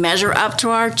 Does it measure up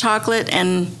to our chocolate?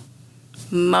 And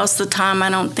most of the time, I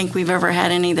don't think we've ever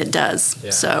had any that does. Yeah.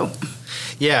 So.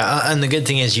 Yeah, and the good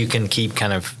thing is you can keep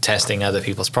kind of testing other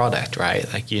people's product, right?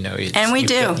 Like, and we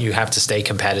do. You have to stay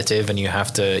competitive, and you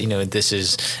have to, this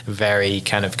is a very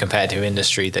kind of competitive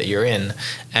industry that you're in.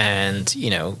 And,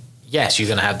 yes, you're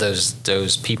going to have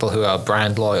those people who are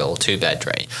brand loyal to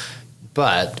Bedre.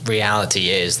 But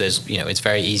reality is there's, it's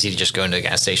very easy to just go into a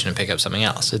gas station and pick up something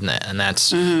else, isn't it? And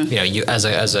that's, you as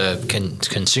a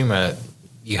consumer,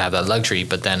 you have that luxury,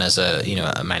 but then as a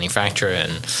manufacturer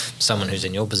and someone who's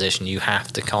in your position, you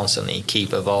have to constantly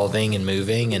keep evolving and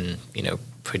moving and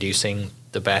producing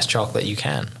the best chocolate you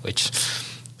can, which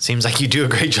seems like you do a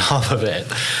great job of it.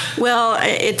 Well,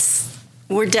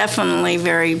 we're definitely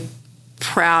very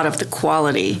proud of the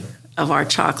quality of our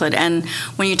chocolate, and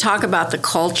when you talk about the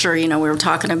culture, we were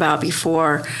talking about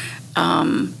before,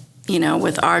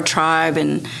 with our tribe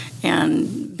and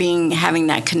having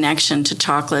that connection to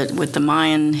chocolate with the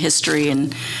Mayan history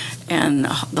and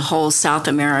the whole South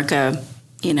America,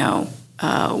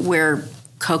 where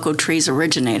cocoa trees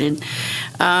originated.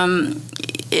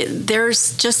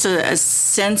 There's just a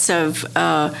sense of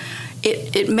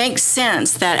it makes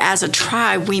sense that as a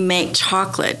tribe we make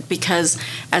chocolate, because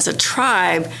as a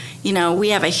tribe, we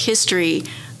have a history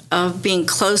of being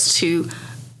close to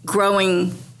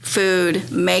growing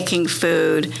food, making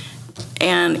food,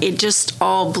 and it just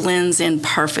all blends in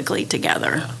perfectly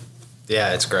together.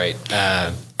 Yeah, it's great.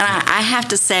 And I have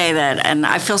to say that, and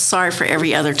I feel sorry for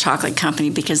every other chocolate company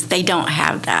because they don't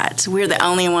have that. We're the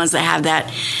only ones that have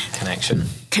that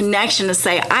connection to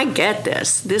say, I get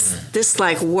this. This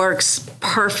like works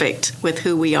perfect with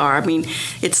who we are. I mean,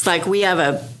 it's like we have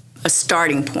a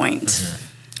starting point. Mm-hmm.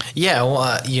 Yeah, well,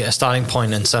 a starting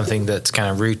point and something that kind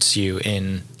of roots you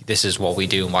in this is what we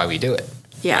do and why we do it.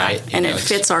 Yeah, right? And it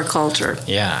fits our culture.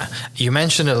 Yeah. You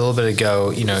mentioned a little bit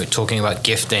ago, talking about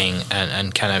gifting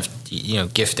and kind of,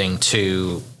 gifting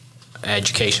to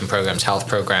education programs, health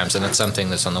programs, and that's something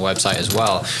that's on the website as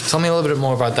well. Tell me a little bit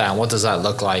more about that. What does that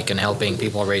look like in helping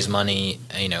people raise money,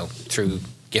 through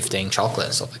gifting chocolate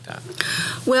and stuff like that?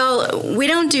 Well, we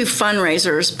don't do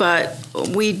fundraisers, but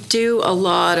we do a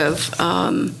lot of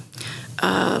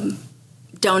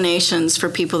donations for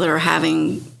people that are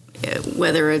having,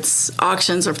 whether it's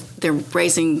auctions or they're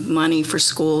raising money for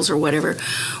schools or whatever.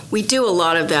 We do a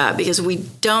lot of that because we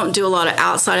don't do a lot of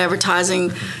outside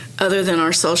advertising other than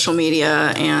our social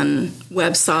media and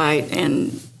website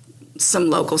and some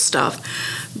local stuff.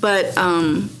 But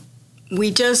we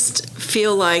just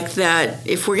feel like that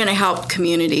if we're going to help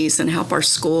communities and help our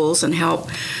schools and help,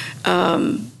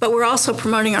 but we're also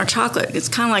promoting our chocolate. It's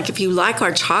kind of like if you like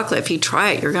our chocolate, if you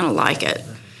try it, you're going to like it.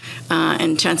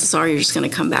 And chances are you're just going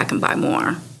to come back and buy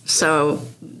more. So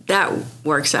that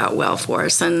works out well for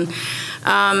us. And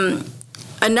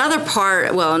another part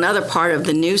of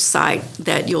the news site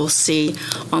that you'll see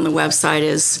on the website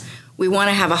is we want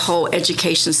to have a whole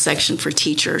education section for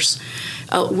teachers.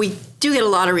 We do get a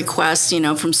lot of requests,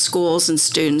 from schools and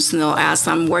students, and they'll ask,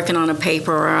 I'm working on a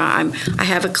paper, or I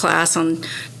have a class on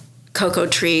cocoa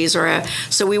trees,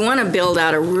 so we want to build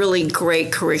out a really great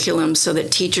curriculum so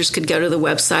that teachers could go to the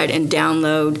website and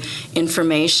download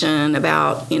information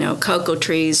about, cocoa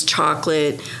trees,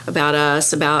 chocolate, about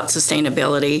us, about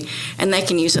sustainability, and they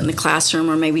can use it in the classroom,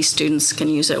 or maybe students can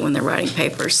use it when they're writing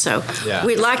papers. So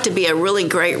we'd like to be a really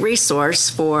great resource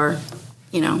for,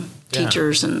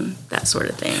 teachers and that sort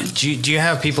of thing. Do you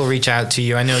have people reach out to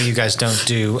you? I know you guys don't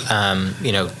do,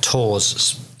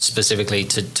 tours specifically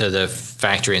to the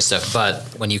factory and stuff, but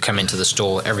when you come into the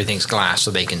store, everything's glass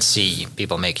so they can see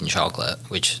people making chocolate,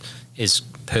 which is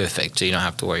perfect. So you don't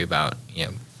have to worry about,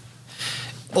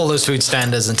 all those food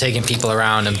standards and taking people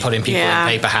around and putting people in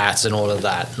paper hats and all of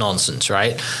that nonsense,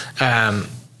 right?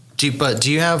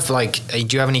 Do you have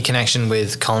any connection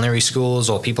with culinary schools,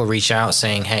 or people reach out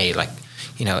saying, hey,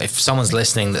 if someone's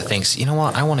listening that thinks, you know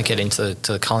what, I want to get into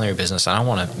the culinary business and I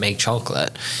want to make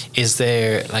chocolate, is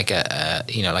there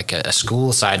a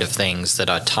school side of things that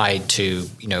are tied to,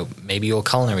 maybe your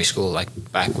culinary school, like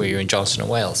back where you're in Johnson and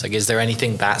Wales? Is there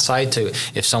anything that side to,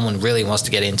 if someone really wants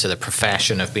to get into the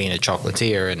profession of being a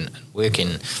chocolatier and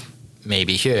working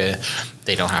maybe here,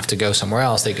 they don't have to go somewhere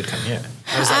else, they could come here?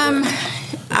 How does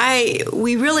that work?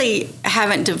 We really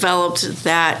haven't developed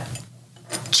that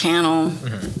channel,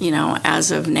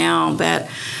 as of now, but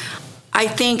I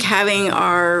think having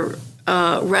our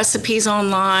recipes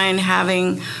online,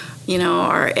 having,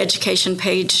 our education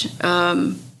page,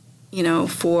 for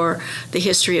the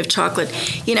history of chocolate,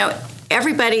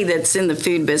 everybody that's in the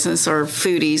food business, or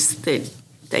foodies that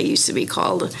they used to be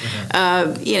called,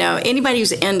 anybody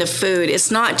who's into food,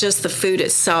 it's not just the food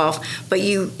itself, but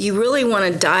you really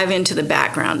want to dive into the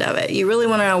background of it. You really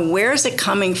want to know, where is it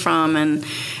coming from, and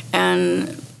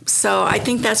so I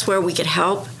think that's where we could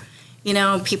help.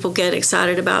 People get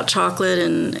excited about chocolate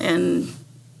and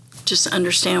just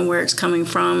understand where it's coming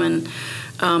from and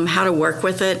how to work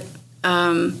with it.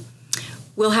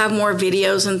 We'll have more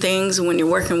videos and things. When you're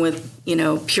working with,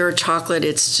 pure chocolate,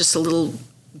 it's just a little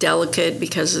delicate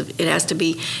because it has to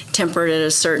be tempered at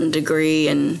a certain degree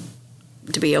and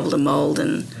to be able to mold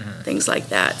and things like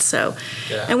that. So,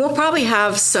 and we'll probably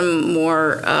have some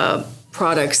more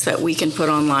products that we can put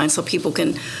online so people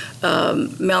can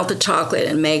melt the chocolate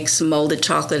and make some molded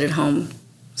chocolate at home.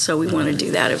 So we want to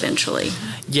do that eventually.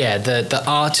 Yeah, the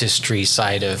artistry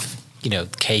side of,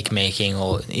 cake making,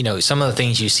 or, some of the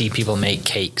things you see people make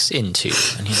cakes into,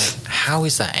 and you're like, how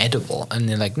is that edible? And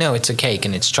they're like, no, it's a cake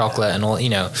and it's chocolate and all,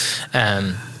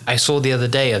 I saw the other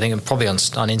day, I think probably on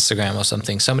Instagram or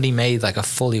something, somebody made like a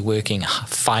fully working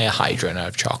fire hydrant out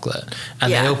of chocolate,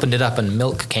 and they opened it up and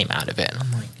milk came out of it. And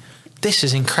I'm like, this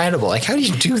is incredible. Like, how do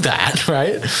you do that,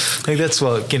 right? Like, that's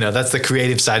what, that's the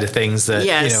creative side of things that,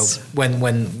 when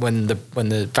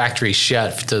the factory's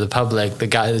shut to the public, the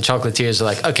chocolatiers are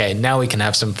like, okay, now we can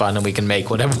have some fun and we can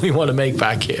make whatever we want to make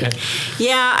back here.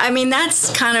 Yeah, I mean,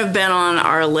 that's kind of been on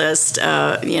our list,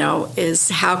 is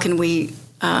how can we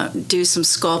do some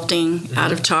sculpting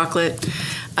out of chocolate?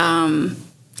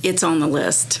 It's on the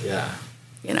list. Yeah.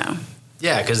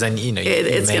 Yeah, because then,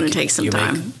 it's going to take some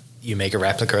time. You make a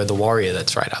replica of the warrior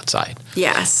that's right outside.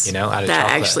 Yes, out of that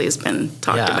chocolate. Actually has been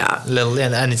talked about. Little,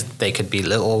 and they could be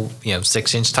little,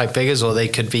 6-inch type figures, or they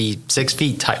could be 6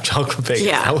 feet type chocolate figures.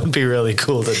 Yeah, that would be really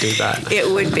cool to do that. It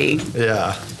would be.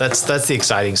 Yeah, that's the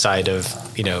exciting side of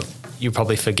you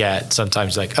probably forget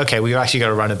sometimes, like, okay, we've actually got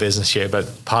to run a business here,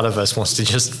 but part of us wants to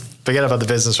just forget about the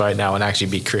business right now and actually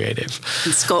be creative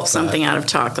and sculpt something out of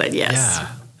chocolate. Yes. Yeah.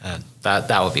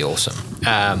 That would be awesome.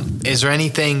 Is there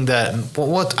anything that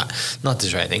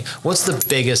what's the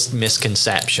biggest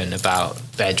misconception about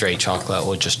Bedre chocolate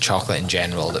or just chocolate in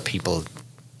general that people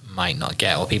might not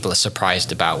get or people are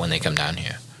surprised about when they come down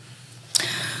here?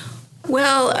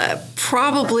 Well,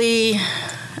 probably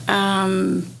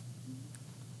the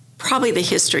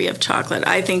history of chocolate.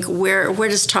 I think where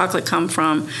does chocolate come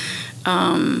from?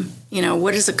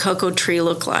 What does a cocoa tree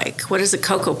look like? What does a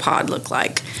cocoa pod look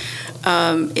like?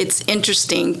 It's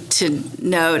interesting to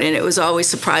note, and it was always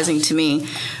surprising to me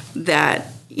that,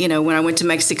 when I went to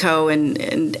Mexico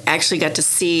and actually got to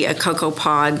see a cocoa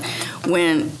pod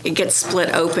when it gets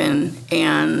split open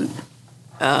and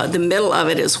the middle of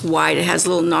it is white. It has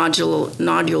little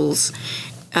nodules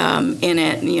in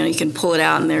it. You can pull it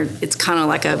out, and it's kind of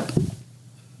like a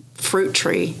fruit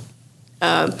tree.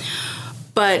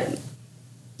 But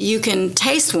you can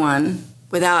taste one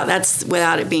without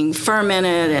it being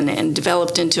fermented and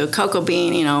developed into a cocoa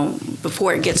bean,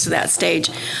 before it gets to that stage.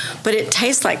 But it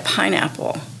tastes like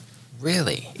pineapple.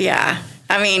 Really? Yeah.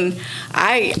 I mean,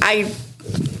 I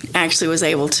actually was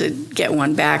able to get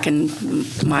one back in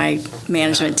my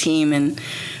management team, and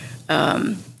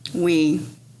I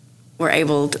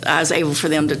was able for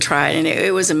them to try it, and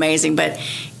it was amazing. But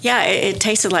yeah, it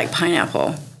tasted like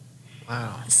pineapple.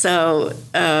 Wow. So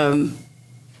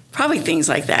probably things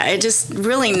like that. It just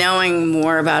really knowing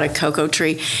more about a cocoa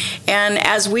tree. And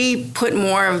as we put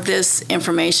more of this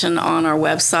information on our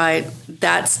website,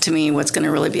 that's to me what's going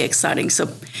to really be exciting. So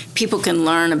people can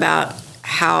learn about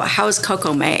how is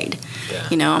cocoa made.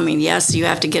 Yeah. Yes, you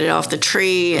have to get it off the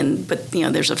tree, but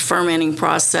there's a fermenting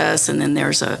process, and then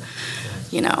there's how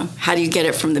do you get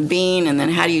it from the bean, and then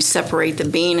how do you separate the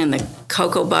bean and the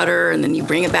cocoa butter, and then you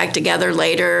bring it back together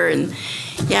later, and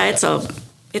yeah,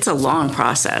 it's a long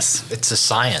process. It's a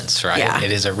science, right? Yeah.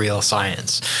 It is a real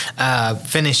science.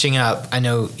 Finishing up, I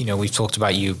know, we've talked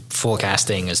about you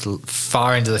forecasting as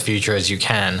far into the future as you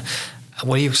can.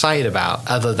 What are you excited about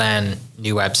other than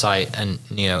new website and,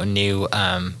 new,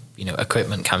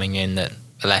 equipment coming in that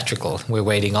electrical we're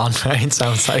waiting on, right? It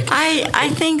sounds like. I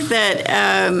think that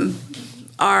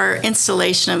our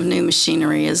installation of new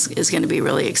machinery is going to be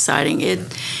really exciting.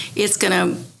 It's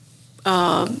going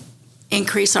to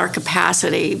increase our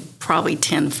capacity probably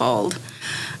tenfold.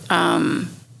 And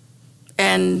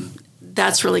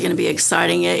that's really going to be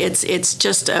exciting. It's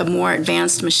just a more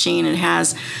advanced machine. It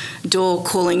has dual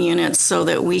cooling units so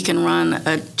that we can run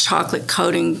a chocolate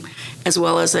coating as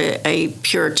well as a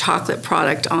pure chocolate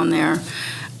product on there.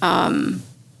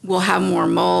 We'll have more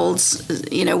molds.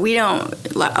 We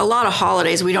don't, a lot of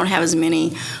holidays, we don't have as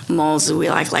many molds as we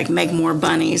like make more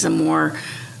bunnies and more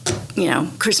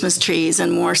Christmas trees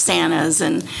and more Santas.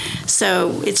 And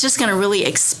so it's just going to really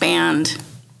expand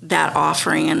that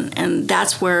offering. And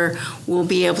that's where we'll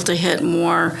be able to hit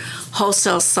more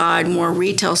wholesale side, more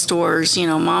retail stores,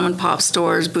 mom and pop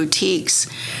stores, boutiques,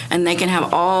 and they can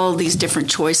have all these different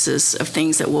choices of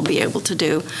things that we'll be able to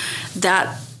do.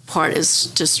 That part is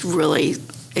just really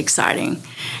exciting.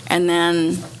 And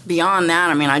then beyond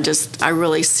that, I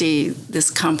really see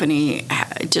this company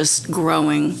just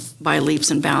growing by leaps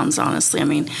and bounds, honestly.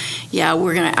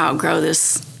 We're going to outgrow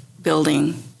this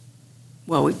building.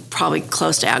 Well, we're probably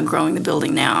close to outgrowing the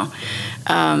building now.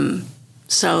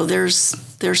 So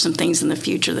there's some things in the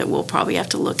future that we'll probably have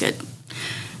to look at.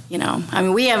 We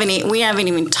haven't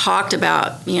even talked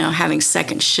about, having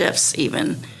second shifts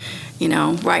even.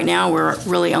 Right now we're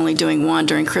really only doing one.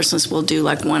 During Christmas we'll do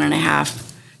like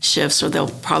 1.5 shifts, or they'll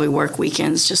probably work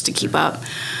weekends just to keep up.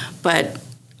 But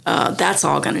that's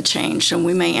all going to change, and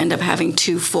we may end up having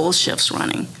 2 full shifts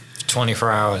running.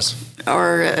 24 hours.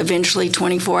 Or eventually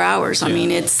 24 hours.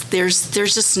 Yeah. There's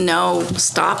just no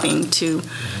stopping to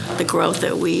the growth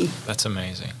that That's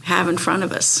amazing. have in front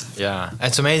of us. Yeah,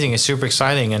 it's amazing. It's super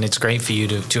exciting, and it's great for you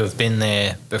to have been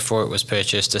there before it was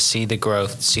purchased, to see the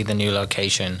growth, see the new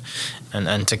location,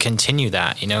 and to continue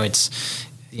that. It's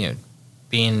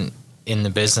being in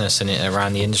the business and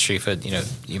around the industry for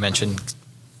you mentioned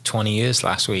 20 years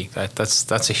last week.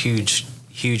 That's a huge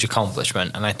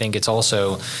accomplishment, and I think it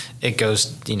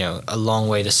goes a long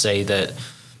way to say that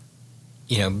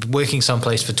working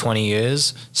someplace for 20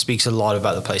 years speaks a lot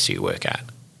about the place you work at,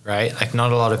 right? Like,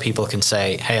 not a lot of people can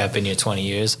say, hey, I've been here 20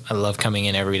 years, I love coming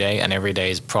in every day, and every day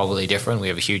is probably different. We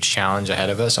have a huge challenge ahead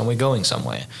of us, and we're going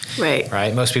somewhere.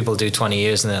 Right? Most people do 20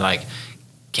 years and they're like,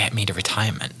 get me to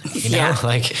retirement, Yeah.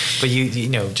 But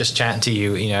just chatting to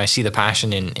you, I see the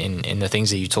passion in the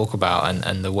things that you talk about,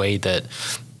 and the way that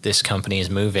this company is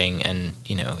moving, and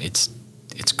it's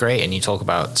great. And you talk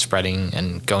about spreading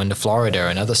and going to Florida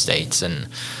and other states, and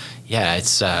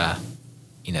it's the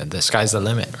sky's the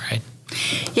limit, right?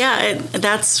 Yeah,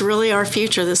 that's really our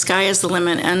future. The sky is the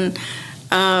limit. And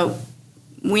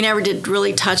we never did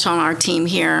really touch on our team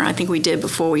here. I think we did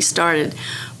before we started.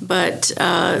 But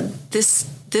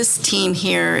this team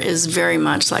here is very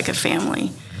much like a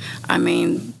family. I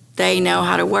mean, they know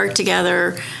how to work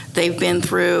together. We've been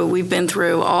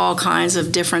through all kinds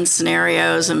of different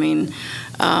scenarios. I mean,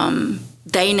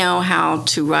 they know how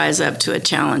to rise up to a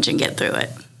challenge and get through it.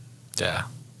 Yeah.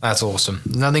 That's awesome.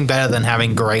 Nothing better than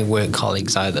having great work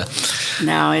colleagues either.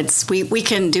 No, we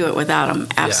couldn't do it without them.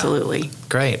 Absolutely. Yeah.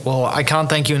 Great. Well, I can't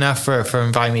thank you enough for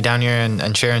inviting me down here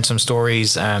and sharing some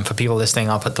stories. For people listening,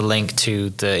 I'll put the link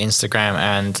to the Instagram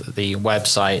and the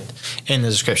website in the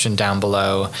description down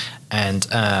below. And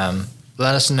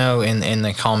let us know in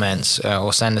the comments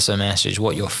or send us a message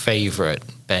what your favorite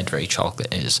Bedre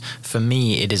chocolate is. For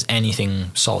me, it is anything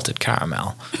salted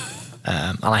caramel.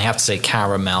 And I have to say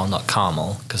caramel, not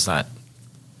caramel, because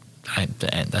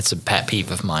that's a pet peeve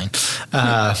of mine.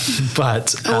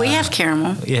 But we have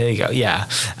caramel. Yeah, there you go. Yeah,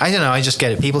 I don't know. I just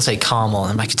get it. People say caramel,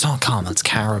 and I'm like, it's not caramel, it's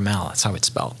caramel. That's how it's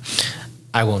spelled.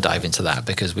 I won't dive into that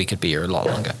because we could be here a lot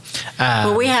longer.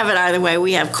 Well, we have it either way.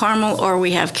 We have caramel or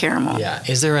we have caramel. Yeah.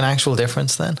 Is there an actual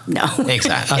difference then? No.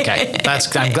 Exactly. Okay.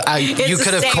 You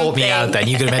could have called me out then.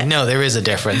 You could have been, no, there is a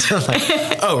difference. Like,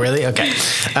 oh, really? Okay.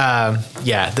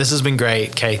 Yeah, this has been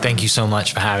great. Kay, thank you so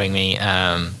much for having me.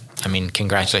 I mean,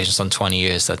 congratulations on 20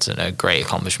 years. That's a great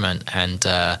accomplishment, and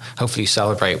hopefully you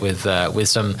celebrate with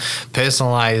some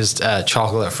personalized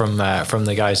chocolate from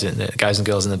the guys and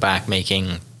girls in the back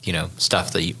making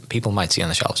stuff that people might see on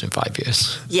the shelves in 5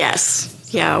 years. Yes.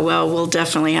 Yeah. Well, we'll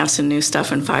definitely have some new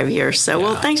stuff in 5 years. So,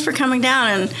 Well, thanks for coming down,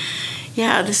 and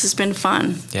yeah, this has been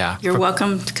fun. Yeah. You're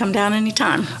welcome to come down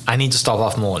anytime. I need to stop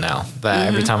off more now. But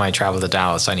every time I travel to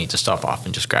Dallas, I need to stop off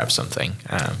and just grab something.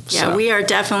 We are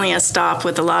definitely a stop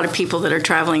with a lot of people that are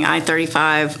traveling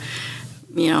I-35.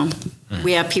 We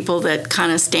have people that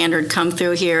kind of standard come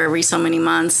through here every so many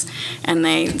months, and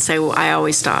they say, well, I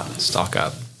always stop. Stock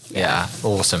up. Yeah,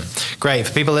 awesome. Great.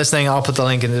 For people listening, I'll put the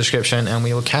link in the description, and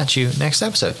we will catch you next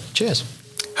episode. Cheers.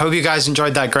 Hope you guys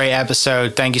enjoyed that great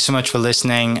episode. Thank you so much for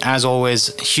listening. As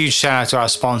always, huge shout out to our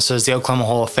sponsors, the Oklahoma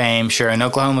Hall of Fame, sharing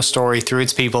Oklahoma story through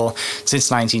its people since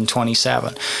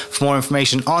 1927. For more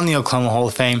information on the Oklahoma Hall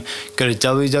of Fame, go to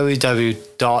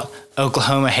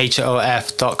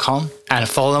www.oklahomahof.com and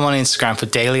follow them on Instagram for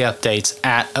daily updates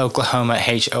at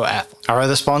oklahomahof. Our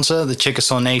other sponsor, the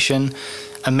Chickasaw Nation,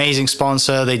 amazing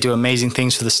sponsor. They do amazing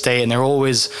things for the state, and they're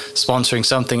always sponsoring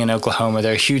something in Oklahoma.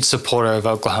 They're a huge supporter of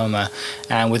Oklahoma,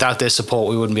 and without their support,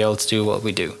 we wouldn't be able to do what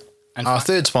we do. And our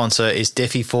third sponsor is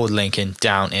Diffie Ford Lincoln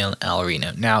down in El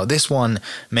Reno. Now, this one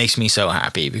makes me so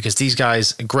happy because these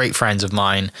guys are great friends of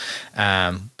mine,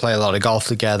 play a lot of golf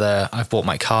together. I've bought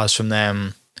my cars from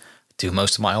them, do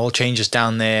most of my oil changes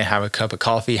down there, have a cup of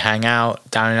coffee, hang out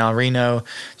down in El Reno.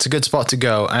 It's a good spot to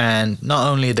go. And not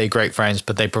only are they great friends,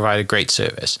 but they provide a great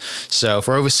service. So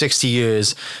for over 60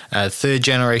 years, third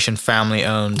generation family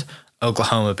owned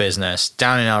Oklahoma business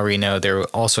down in El Reno. They're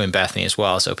also in Bethany as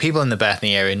well. So people in the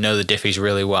Bethany area know the Diffies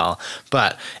really well.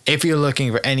 But if you're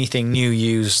looking for anything new,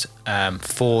 used,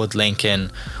 Ford,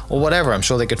 Lincoln, or whatever, I'm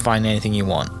sure they could find anything you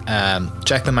want.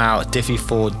 Check them out,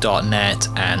 diffieford.net,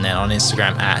 and then on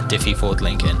Instagram at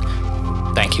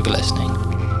diffiefordlincoln. Thank you for listening.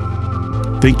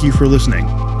 Thank you for listening.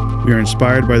 We are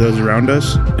inspired by those around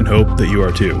us and hope that you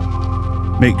are too.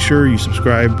 Make sure you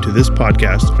subscribe to this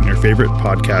podcast on your favorite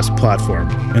podcast platform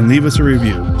and leave us a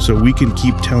review so we can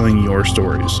keep telling your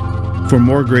stories. For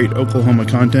more great Oklahoma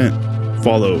content,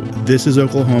 follow This Is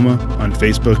Oklahoma on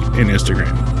Facebook and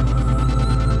Instagram.